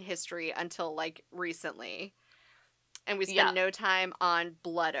popular in history until, like, recently. And we spend no time on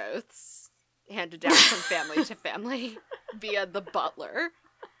blood oaths handed down from family to family via the butler.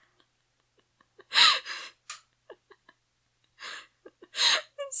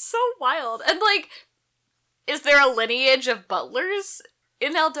 It's so wild. And, like, is there a lineage of butlers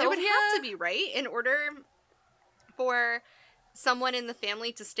in Aldovia? It would have to be, right? In order for someone in the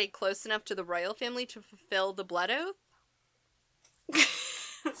family to stay close enough to the royal family to fulfill the blood oath?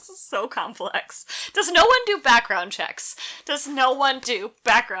 This is so complex. Does no one do background checks? Does no one do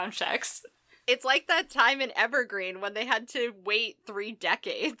background checks? It's like that time in Evergreen when they had to wait 3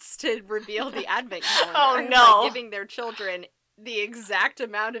 decades to reveal the advent calendar. Oh, no. By giving their children the exact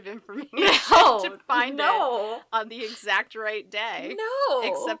amount of information No, to find it no. on the exact right day. No.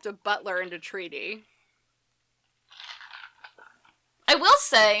 Except a butler and a treaty. I will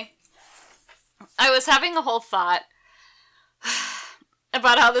say, I was having the whole thought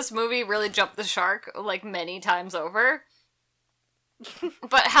about how this movie really jumped the shark, like, many times over.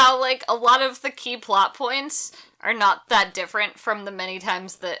 But how, like, a lot of the key plot points are not that different from the many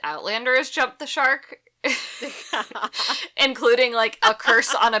times that Outlander has jumped the shark. Including, like, a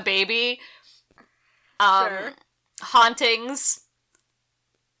curse on a baby. Sure. Hauntings.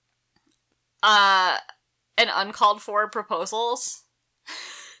 And uncalled for proposals.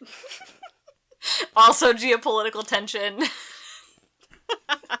 Also geopolitical tension.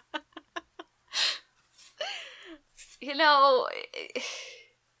 You know,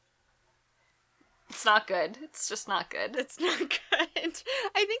 it's not good. It's just not good. It's not good. I think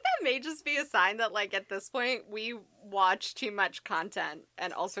that may just be a sign that, like, at this point, we watch too much content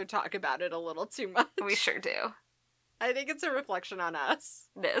and also talk about it a little too much. We sure do. I think it's a reflection on us.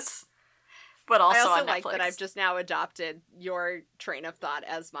 It is. But also I also on like Netflix. that I've just now adopted your train of thought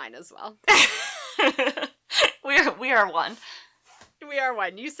as mine as well. We are one. We are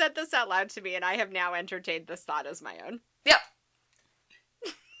one. You said this out loud to me, and I have now entertained this thought as my own. Yep.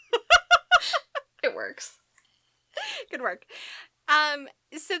 It works. Good work.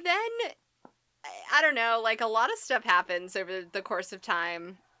 So then, I don't know, like, a lot of stuff happens over the course of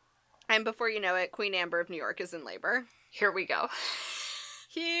time, and before you know it, Queen Amber of New York is in labor. Here we go.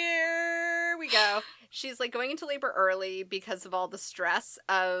 Here we go. She's, like, going into labor early because of all the stress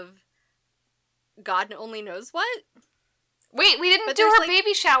of God only knows what. Wait, we didn't But do there's, her like-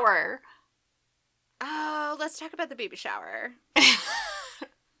 baby shower. Oh, let's talk about the baby shower.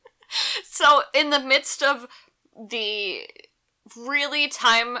 So, in the midst of the really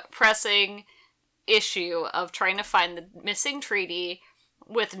time-pressing issue of trying to find the missing treaty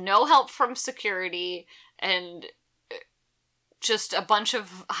with no help from security and just a bunch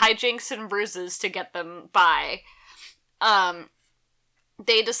of hijinks and bruises to get them by,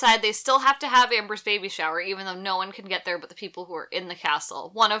 they decide they still have to have Amber's baby shower, even though no one can get there but the people who are in the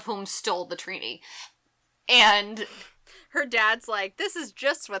castle, one of whom stole the treaty. And Her dad's like, this is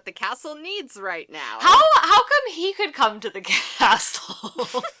just what the castle needs right now. how come he could come to the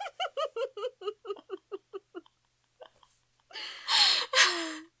castle?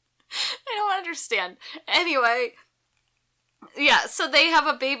 I don't understand. Anyway, yeah, so they have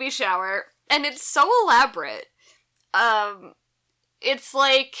a baby shower, and it's so elaborate. It's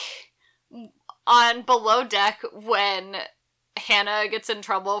like on Below Deck when Hannah gets in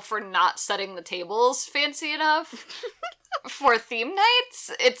trouble for not setting the tables fancy enough for theme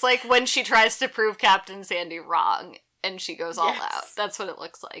nights. It's like when she tries to prove Captain Sandy wrong and she goes all out. That's what it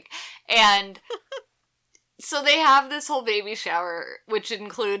looks like. And so they have this whole baby shower, which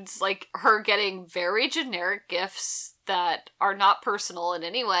includes like her getting very generic gifts that are not personal in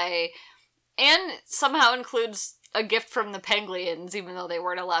any way, and somehow includes a gift from the Penglians, even though they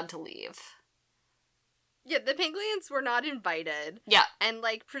weren't allowed to leave. Yeah, the Penglians were not invited. Yeah. And,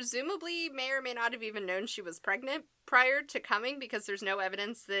 like, presumably may or may not have even known she was pregnant prior to coming, because there's no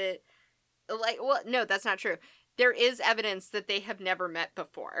evidence that, like, well, no, that's not true. There is evidence that they have never met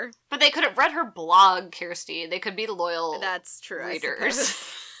before. But they could have read her blog, Kirsty. They could be loyal That's true, readers. I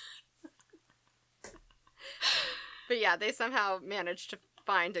suppose. But yeah, they somehow managed to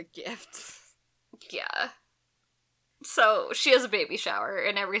find a gift. Yeah. So she has a baby shower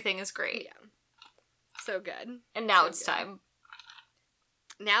and everything is great. Yeah. So good. And now So it's good. time.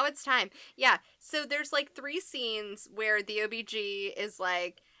 Now it's time. Yeah. So there's like 3 scenes where the OBG is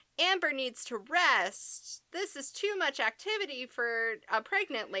like, Amber needs to rest. This is too much activity for a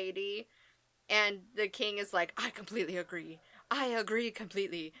pregnant lady. And the king is like, I completely agree. I agree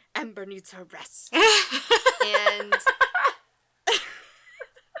completely. Amber needs her rest. And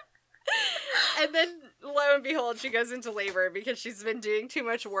and then lo and behold, she goes into labor because she's been doing too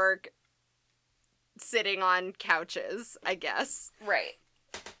much work sitting on couches, I guess. Right.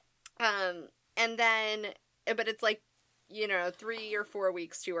 And then, but it's like, 3 or 4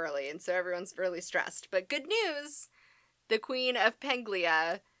 weeks too early, and so everyone's really stressed. But good news, the Queen of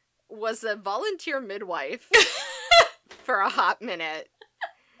Penglia was a volunteer midwife for a hot minute.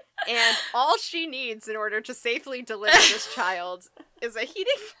 And all she needs in order to safely deliver this child is a heating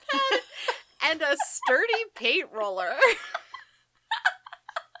pad and a sturdy paint roller.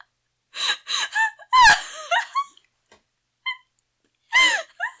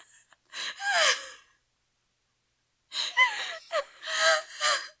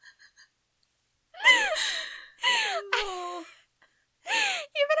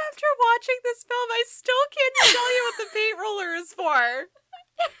 Even after watching this film, I still can't tell you what the paint roller is for.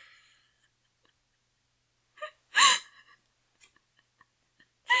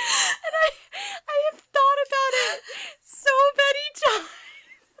 And I have thought about it so many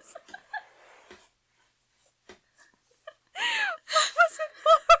times. What was it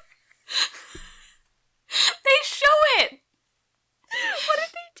for? They show it! What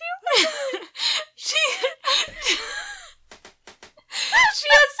did they do with it? She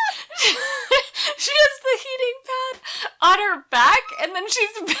has the heating pad on her back, and then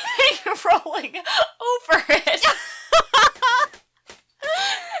she's rolling over it.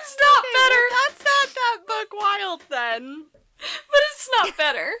 It's not better. Well, that's not that book wild then. But it's not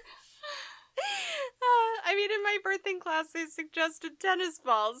better. I mean, in my birthing class, they suggested tennis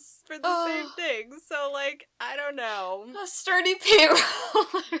balls for the same thing. So, like, I don't know. A sturdy paint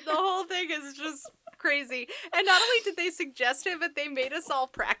roller. The whole thing is just crazy. And not only did they suggest it, but they made us all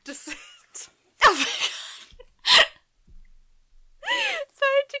practice it. Oh my god. So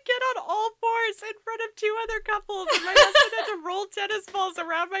I had to get on all fours in front of 2 other couples, and my husband had to roll tennis balls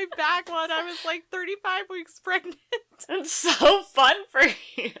around my back while I was like 35 weeks pregnant. It's so fun for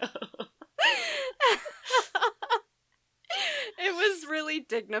you. It was really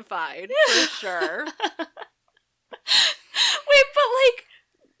dignified, for sure. Wait, but like,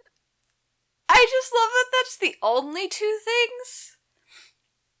 I just love that that's the only 2 things.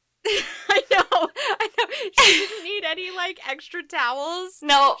 I know. She didn't need any, like, extra towels.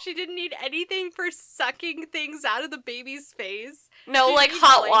 No. She didn't need anything for sucking things out of the baby's face. No, She like, didn't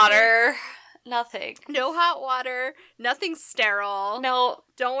hot need water. Nothing. No hot water. Nothing sterile. No.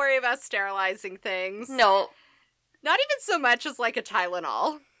 Don't worry about sterilizing things. No. Not even so much as, like, a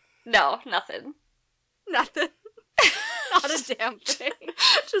Tylenol. No, nothing. Nothing. Not a damn thing.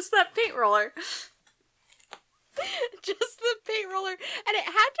 Just that paint roller. Just the paint roller. And it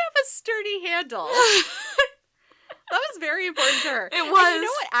had to have a sturdy handle. That was very important to her. It was. And you know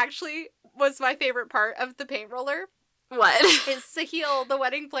what actually was my favorite part of the paint roller? What? Is Sahil, the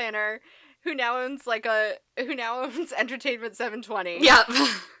wedding planner, who now owns Entertainment 720. Yep.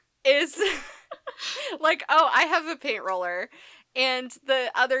 Is like, oh, I have a paint roller. And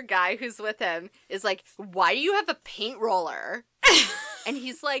the other guy who's with him is like, why do you have a paint roller? And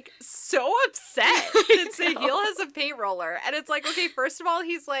he's like so upset that Sahil has a paint roller. And it's like, okay, first of all,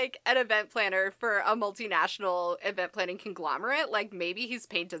 he's like an event planner for a multinational event planning conglomerate. Like maybe he's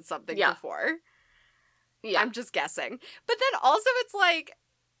painted something before. Yeah. I'm just guessing. But then also it's like,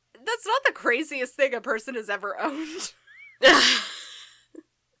 that's not the craziest thing a person has ever owned.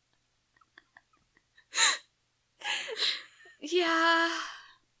 Yeah.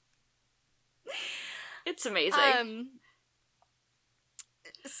 It's amazing.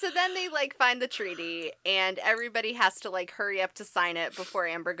 So then they, like, find the treaty, and everybody has to, like, hurry up to sign it before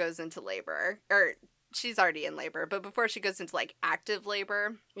Amber goes into labor. Or, she's already in labor, but before she goes into, like, active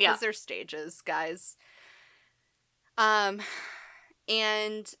labor. Yeah. Because there's stages, guys. And,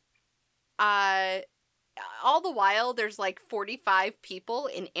 all the while, there's, like, 45 people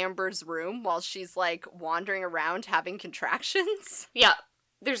in Amber's room while she's, like, wandering around having contractions. Yeah.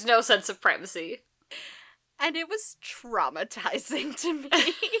 There's no sense of privacy. And it was traumatizing to me.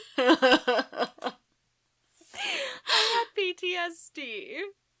 I had PTSD.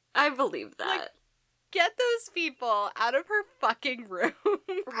 I believe that. Like, get those people out of her fucking room.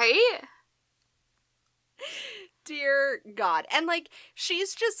 Right? Dear God. And, like,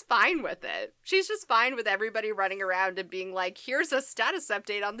 she's just fine with it. She's just fine with everybody running around and being like, here's a status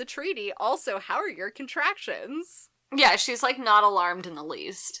update on the treaty. Also, how are your contractions? Yeah, she's, like, not alarmed in the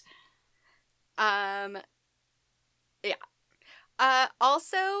least. Yeah.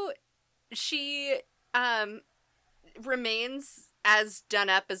 Also, she, remains as done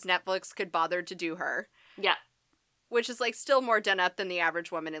up as Netflix could bother to do her. Yeah. Which is, like, still more done up than the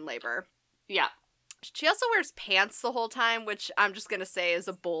average woman in labor. Yeah. She also wears pants the whole time, which I'm just gonna say is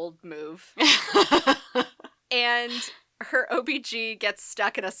a bold move. And her OBG gets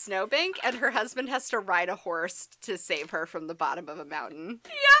stuck in a snowbank, and her husband has to ride a horse to save her from the bottom of a mountain.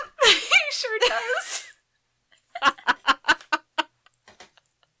 Yep, he sure does.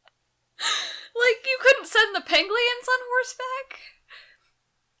 Like, you couldn't send the Penglians on horseback?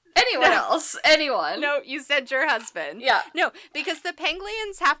 Anyone else? Anyone? No, you said your husband. Yeah. No, because the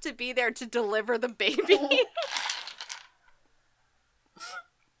Penglians have to be there to deliver the baby.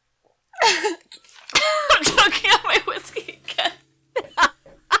 I'm choking on my whiskey again.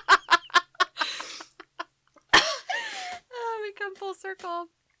 Oh, we come full circle.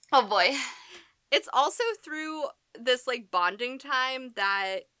 Oh boy. It's also through this, like, bonding time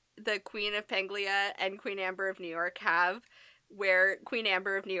that the Queen of Penglia and Queen Amber of New York have, where Queen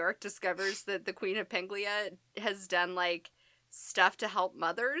Amber of New York discovers that the Queen of Penglia has done, like, stuff to help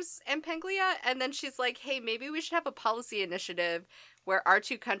mothers in Penglia, and then she's like, hey, maybe we should have a policy initiative where our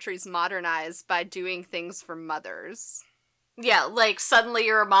two countries modernize by doing things for mothers. Yeah, like, suddenly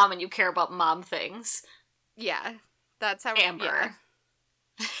you're a mom and you care about mom things. Yeah, that's how... Amber.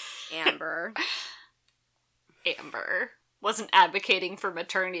 Yeah. Amber. Amber wasn't advocating for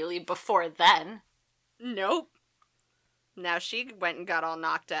maternity leave before then. Nope. Now she went and got all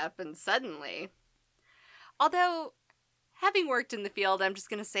knocked up, and suddenly... Although, having worked in the field, I'm just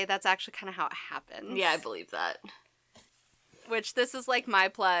gonna say that's actually kind of how it happens. Yeah, I believe that. Which, this is like my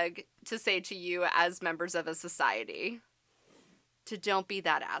plug to say to you as members of a society. To don't be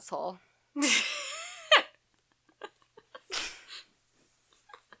that asshole.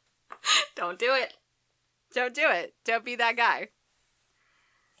 Don't do it. Don't do it. Don't be that guy.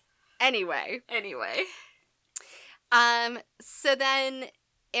 Anyway. So then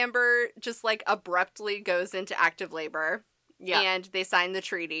Amber just, like, abruptly goes into active labor. Yeah. And they sign the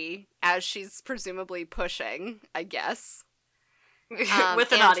treaty as she's presumably pushing, I guess.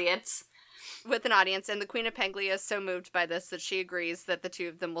 With an audience. With an audience. And the Queen of Penglia is so moved by this that she agrees that the two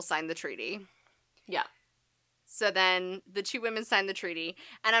of them will sign the treaty. Yeah. So then the two women sign the treaty.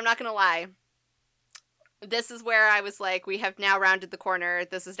 And I'm not going to lie. This is where I was like, we have now rounded the corner.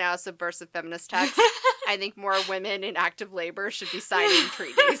 This is now a subversive feminist text. I think more women in active labor should be signing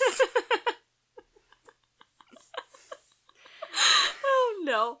treaties. Oh,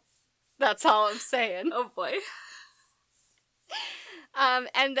 no. That's all I'm saying. Oh, boy.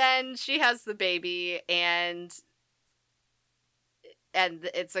 And then she has the baby, and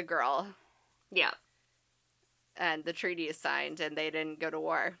it's a girl. Yeah. And the treaty is signed, and they didn't go to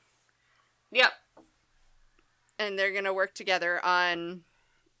war. Yep. And they're gonna work together on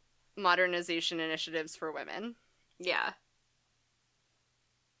modernization initiatives for women. Yeah.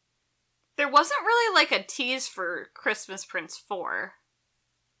 There wasn't really, like, a tease for Christmas Prince 4.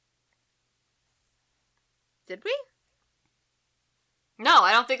 Did we? No,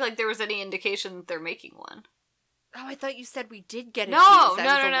 I don't think, like, there was any indication that they're making one. Oh, I thought you said we did get a No,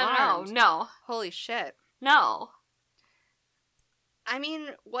 tease. no. Holy shit. No. I mean,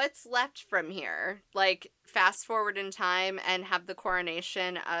 what's left from here? Like, fast forward in time and have the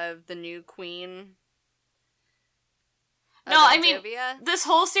coronation of the new queen of No, I mean, Aldovia? this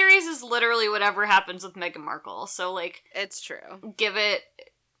whole series is literally whatever happens with Meghan Markle. So, like, It's true. give it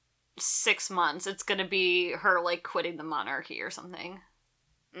 6 months. It's gonna be her, like, quitting the monarchy or something.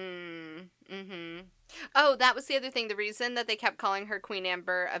 Mm-hmm. Oh, that was the other thing. The reason that they kept calling her Queen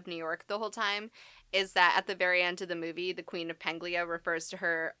Amber of New York the whole time is that at the very end of the movie, the Queen of Penglia refers to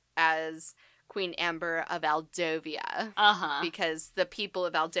her as Queen Amber of Aldovia. Uh-huh. Because the people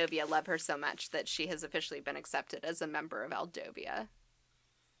of Aldovia love her so much that she has officially been accepted as a member of Aldovia.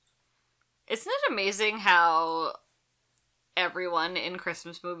 Isn't it amazing how everyone in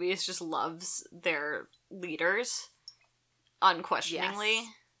Christmas movies just loves their leaders unquestioningly? Yes.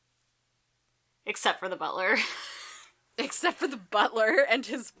 Except for the butler. Except for the butler and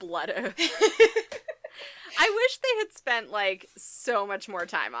his blood oath. I wish they had spent, like, so much more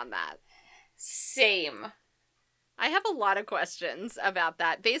time on that. Same. I have a lot of questions about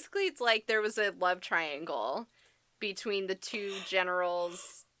that. Basically, it's like there was a love triangle between the two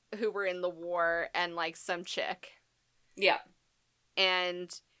generals who were in the war and, like, some chick. Yeah.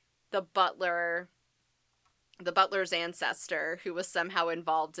 And the butler's ancestor, who was somehow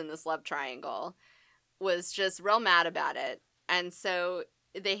involved in this love triangle, was just real mad about it. And so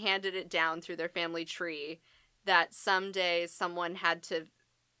they handed it down through their family tree that someday someone had to,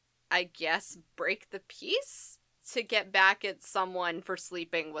 I guess, break the peace to get back at someone for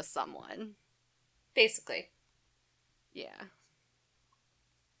sleeping with someone. Basically. Yeah.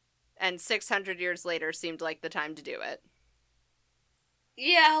 And 600 years later seemed like the time to do it.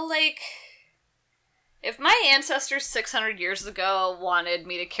 Yeah, like, if my ancestors 600 years ago wanted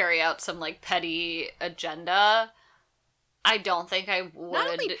me to carry out some, like, petty agenda, I don't think I would. Not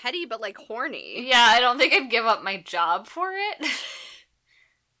only petty, but, like, horny. Yeah, I don't think I'd give up my job for it.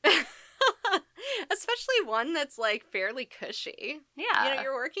 Especially one that's, like, fairly cushy. Yeah. You know,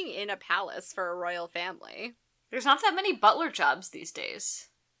 you're working in a palace for a royal family. There's not that many butler jobs these days.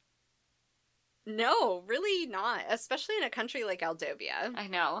 No, really not. Especially in a country like Aldovia. I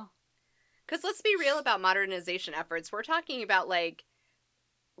know. Because let's be real about modernization efforts. We're talking about, like,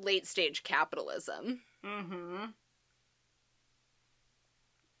 late-stage capitalism. Mm-hmm.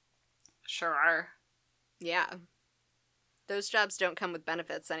 Sure are. Yeah. Those jobs don't come with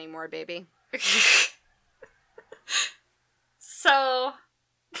benefits anymore, baby. So,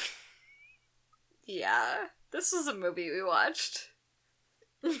 yeah, this was a movie we watched.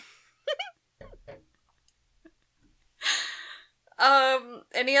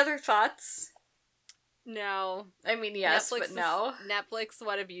 Any other thoughts? No. I mean, yes, but no. Netflix,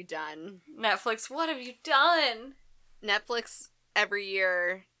 what have you done? Netflix, what have you done? Netflix, every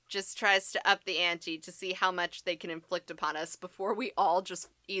year, just tries to up the ante to see how much they can inflict upon us before we all just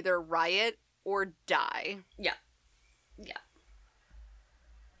either riot or die. Yeah. Yeah.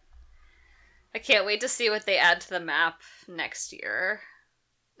 I can't wait to see what they add to the map next year.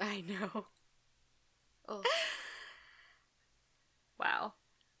 I know. Oh. Wow.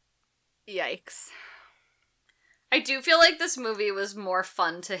 Yikes. I do feel like this movie was more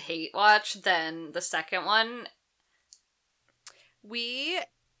fun to hate watch than the second one. We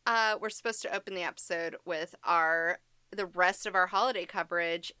were supposed to open the episode with the rest of our holiday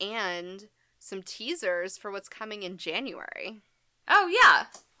coverage and some teasers for what's coming in January. Oh, yeah.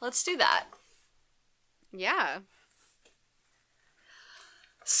 Let's do that. Yeah.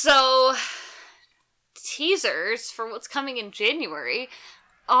 So, teasers for what's coming in January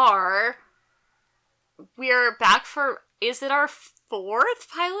are... We're back for... Is it our 4th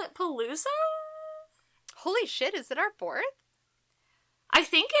Pilot Palooza? Holy shit, is it our 4th? I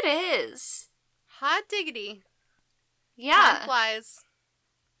think it is. Hot diggity. Yeah. Time flies.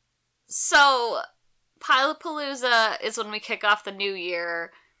 So, Pilot Palooza is when we kick off the new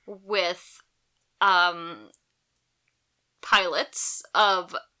year with pilots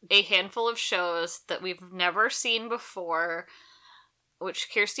of a handful of shows that we've never seen before, which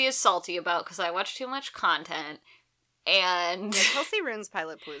Kirsty is salty about because I watch too much content. And Yeah, Kelsey ruins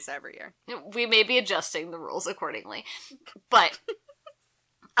Pilot Palooza every year. we may be adjusting the rules accordingly. But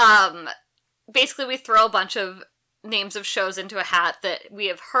basically we throw a bunch of names of shows into a hat that we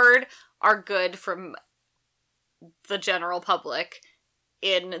have heard are good from the general public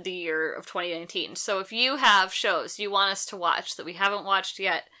in the year of 2019. So if you have shows you want us to watch that we haven't watched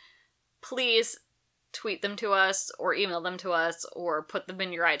yet, please tweet them to us or email them to us or put them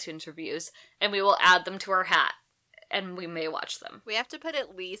in your iTunes reviews and we will add them to our hat and we may watch them. We have to put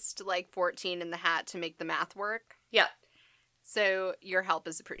at least, like, 14 in the hat to make the math work. Yep. So your help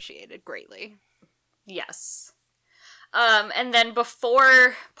is appreciated greatly. Yes. And then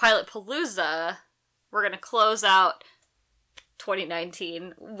before Pilot Palooza, we're going to close out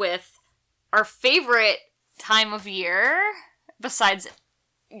 2019 with our favorite time of year, besides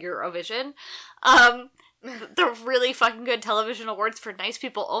Eurovision. The really fucking good television awards for Nice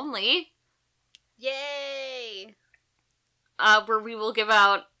People Only. Yay! Where we will give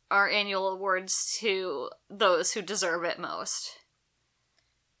out our annual awards to those who deserve it most.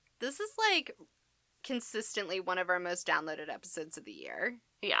 This is, like, consistently one of our most downloaded episodes of the year.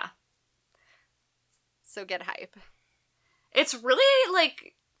 Yeah. So get hype. It's really,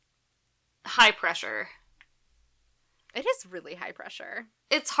 like, high pressure. It is really high pressure.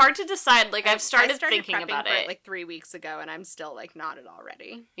 It's hard to decide. Like, I've started thinking prepping about for it. like 3 weeks ago, and I'm still, like, not at all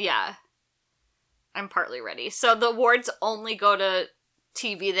ready. Yeah. I'm partly ready. So the awards only go to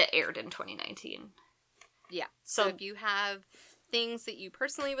TV that aired in 2019. Yeah. So if you have things that you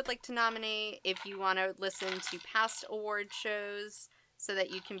personally would like to nominate, if you want to listen to past award shows so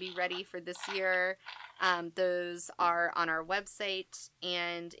that you can be ready for this year, those are on our website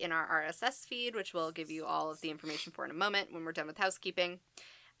and in our RSS feed, which we'll give you all of the information for in a moment when we're done with housekeeping.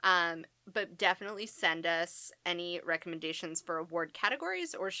 But definitely send us any recommendations for award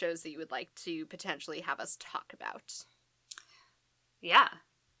categories or shows that you would like to potentially have us talk about. Yeah.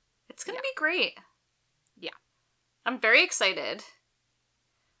 It's gonna be great. Yeah. I'm very excited.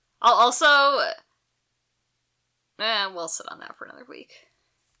 I'll also... we'll sit on that for another week.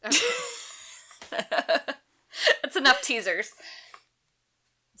 Okay. That's enough teasers.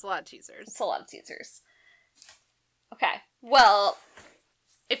 It's a lot of teasers. It's a lot of teasers. Okay. Well,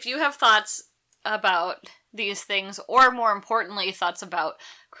 if you have thoughts about these things, or more importantly, thoughts about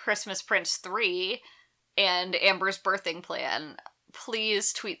Christmas Prince 3 and Amber's birthing plan,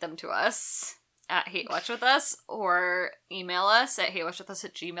 please tweet them to us at HateWatchWithUs, or email us at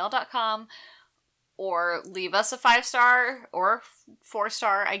hatewatchwithus@gmail.com, or leave us a 5-star or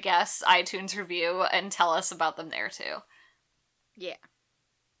 4-star, I guess, iTunes review and tell us about them there too. Yeah.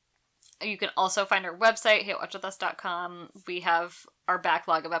 You can also find our website, hatewatchwithus.com. We have our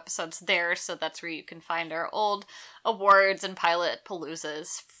backlog of episodes there, so that's where you can find our old awards and pilot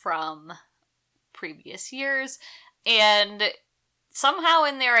paloozas from previous years. And somehow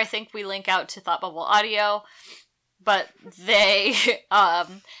in there, I think we link out to Thought Bubble Audio, but they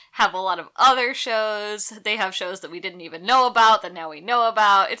have a lot of other shows. They have shows that we didn't even know about that now we know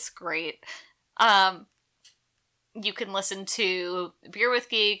about. It's great. You can listen to Beer with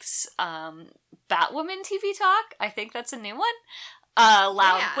Geeks, Batwoman TV Talk. I think that's a new one.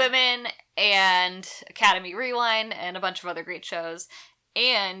 Loud Women, and Academy Rewind, and a bunch of other great shows.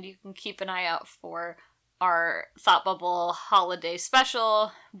 And you can keep an eye out for our Thought Bubble holiday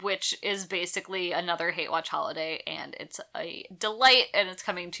special, which is basically another Hate Watch holiday, and it's a delight, and it's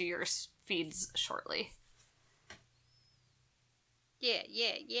coming to your feeds shortly. Yeah.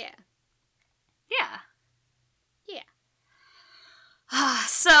 Yeah. Yeah.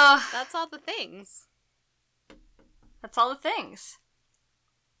 So... That's all the things. That's all the things.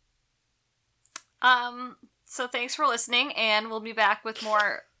 So thanks for listening, and we'll be back with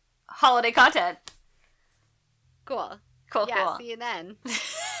more holiday content. Cool. Cool. See you then.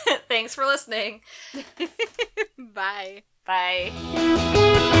 Thanks for listening. Bye. Bye.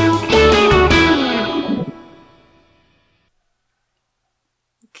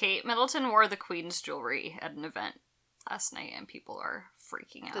 Kate Middleton wore the Queen's jewelry at an event last night, and people are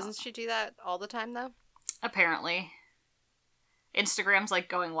freaking out. Doesn't she do that all the time, though? Apparently. Instagram's, like,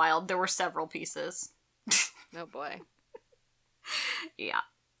 going wild. There were several pieces. Oh, boy. Yeah.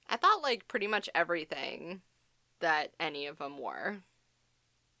 I thought, like, pretty much everything that any of them wore.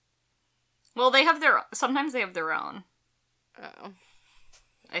 Well, they have their... Sometimes they have their own. Oh.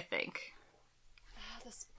 I think. This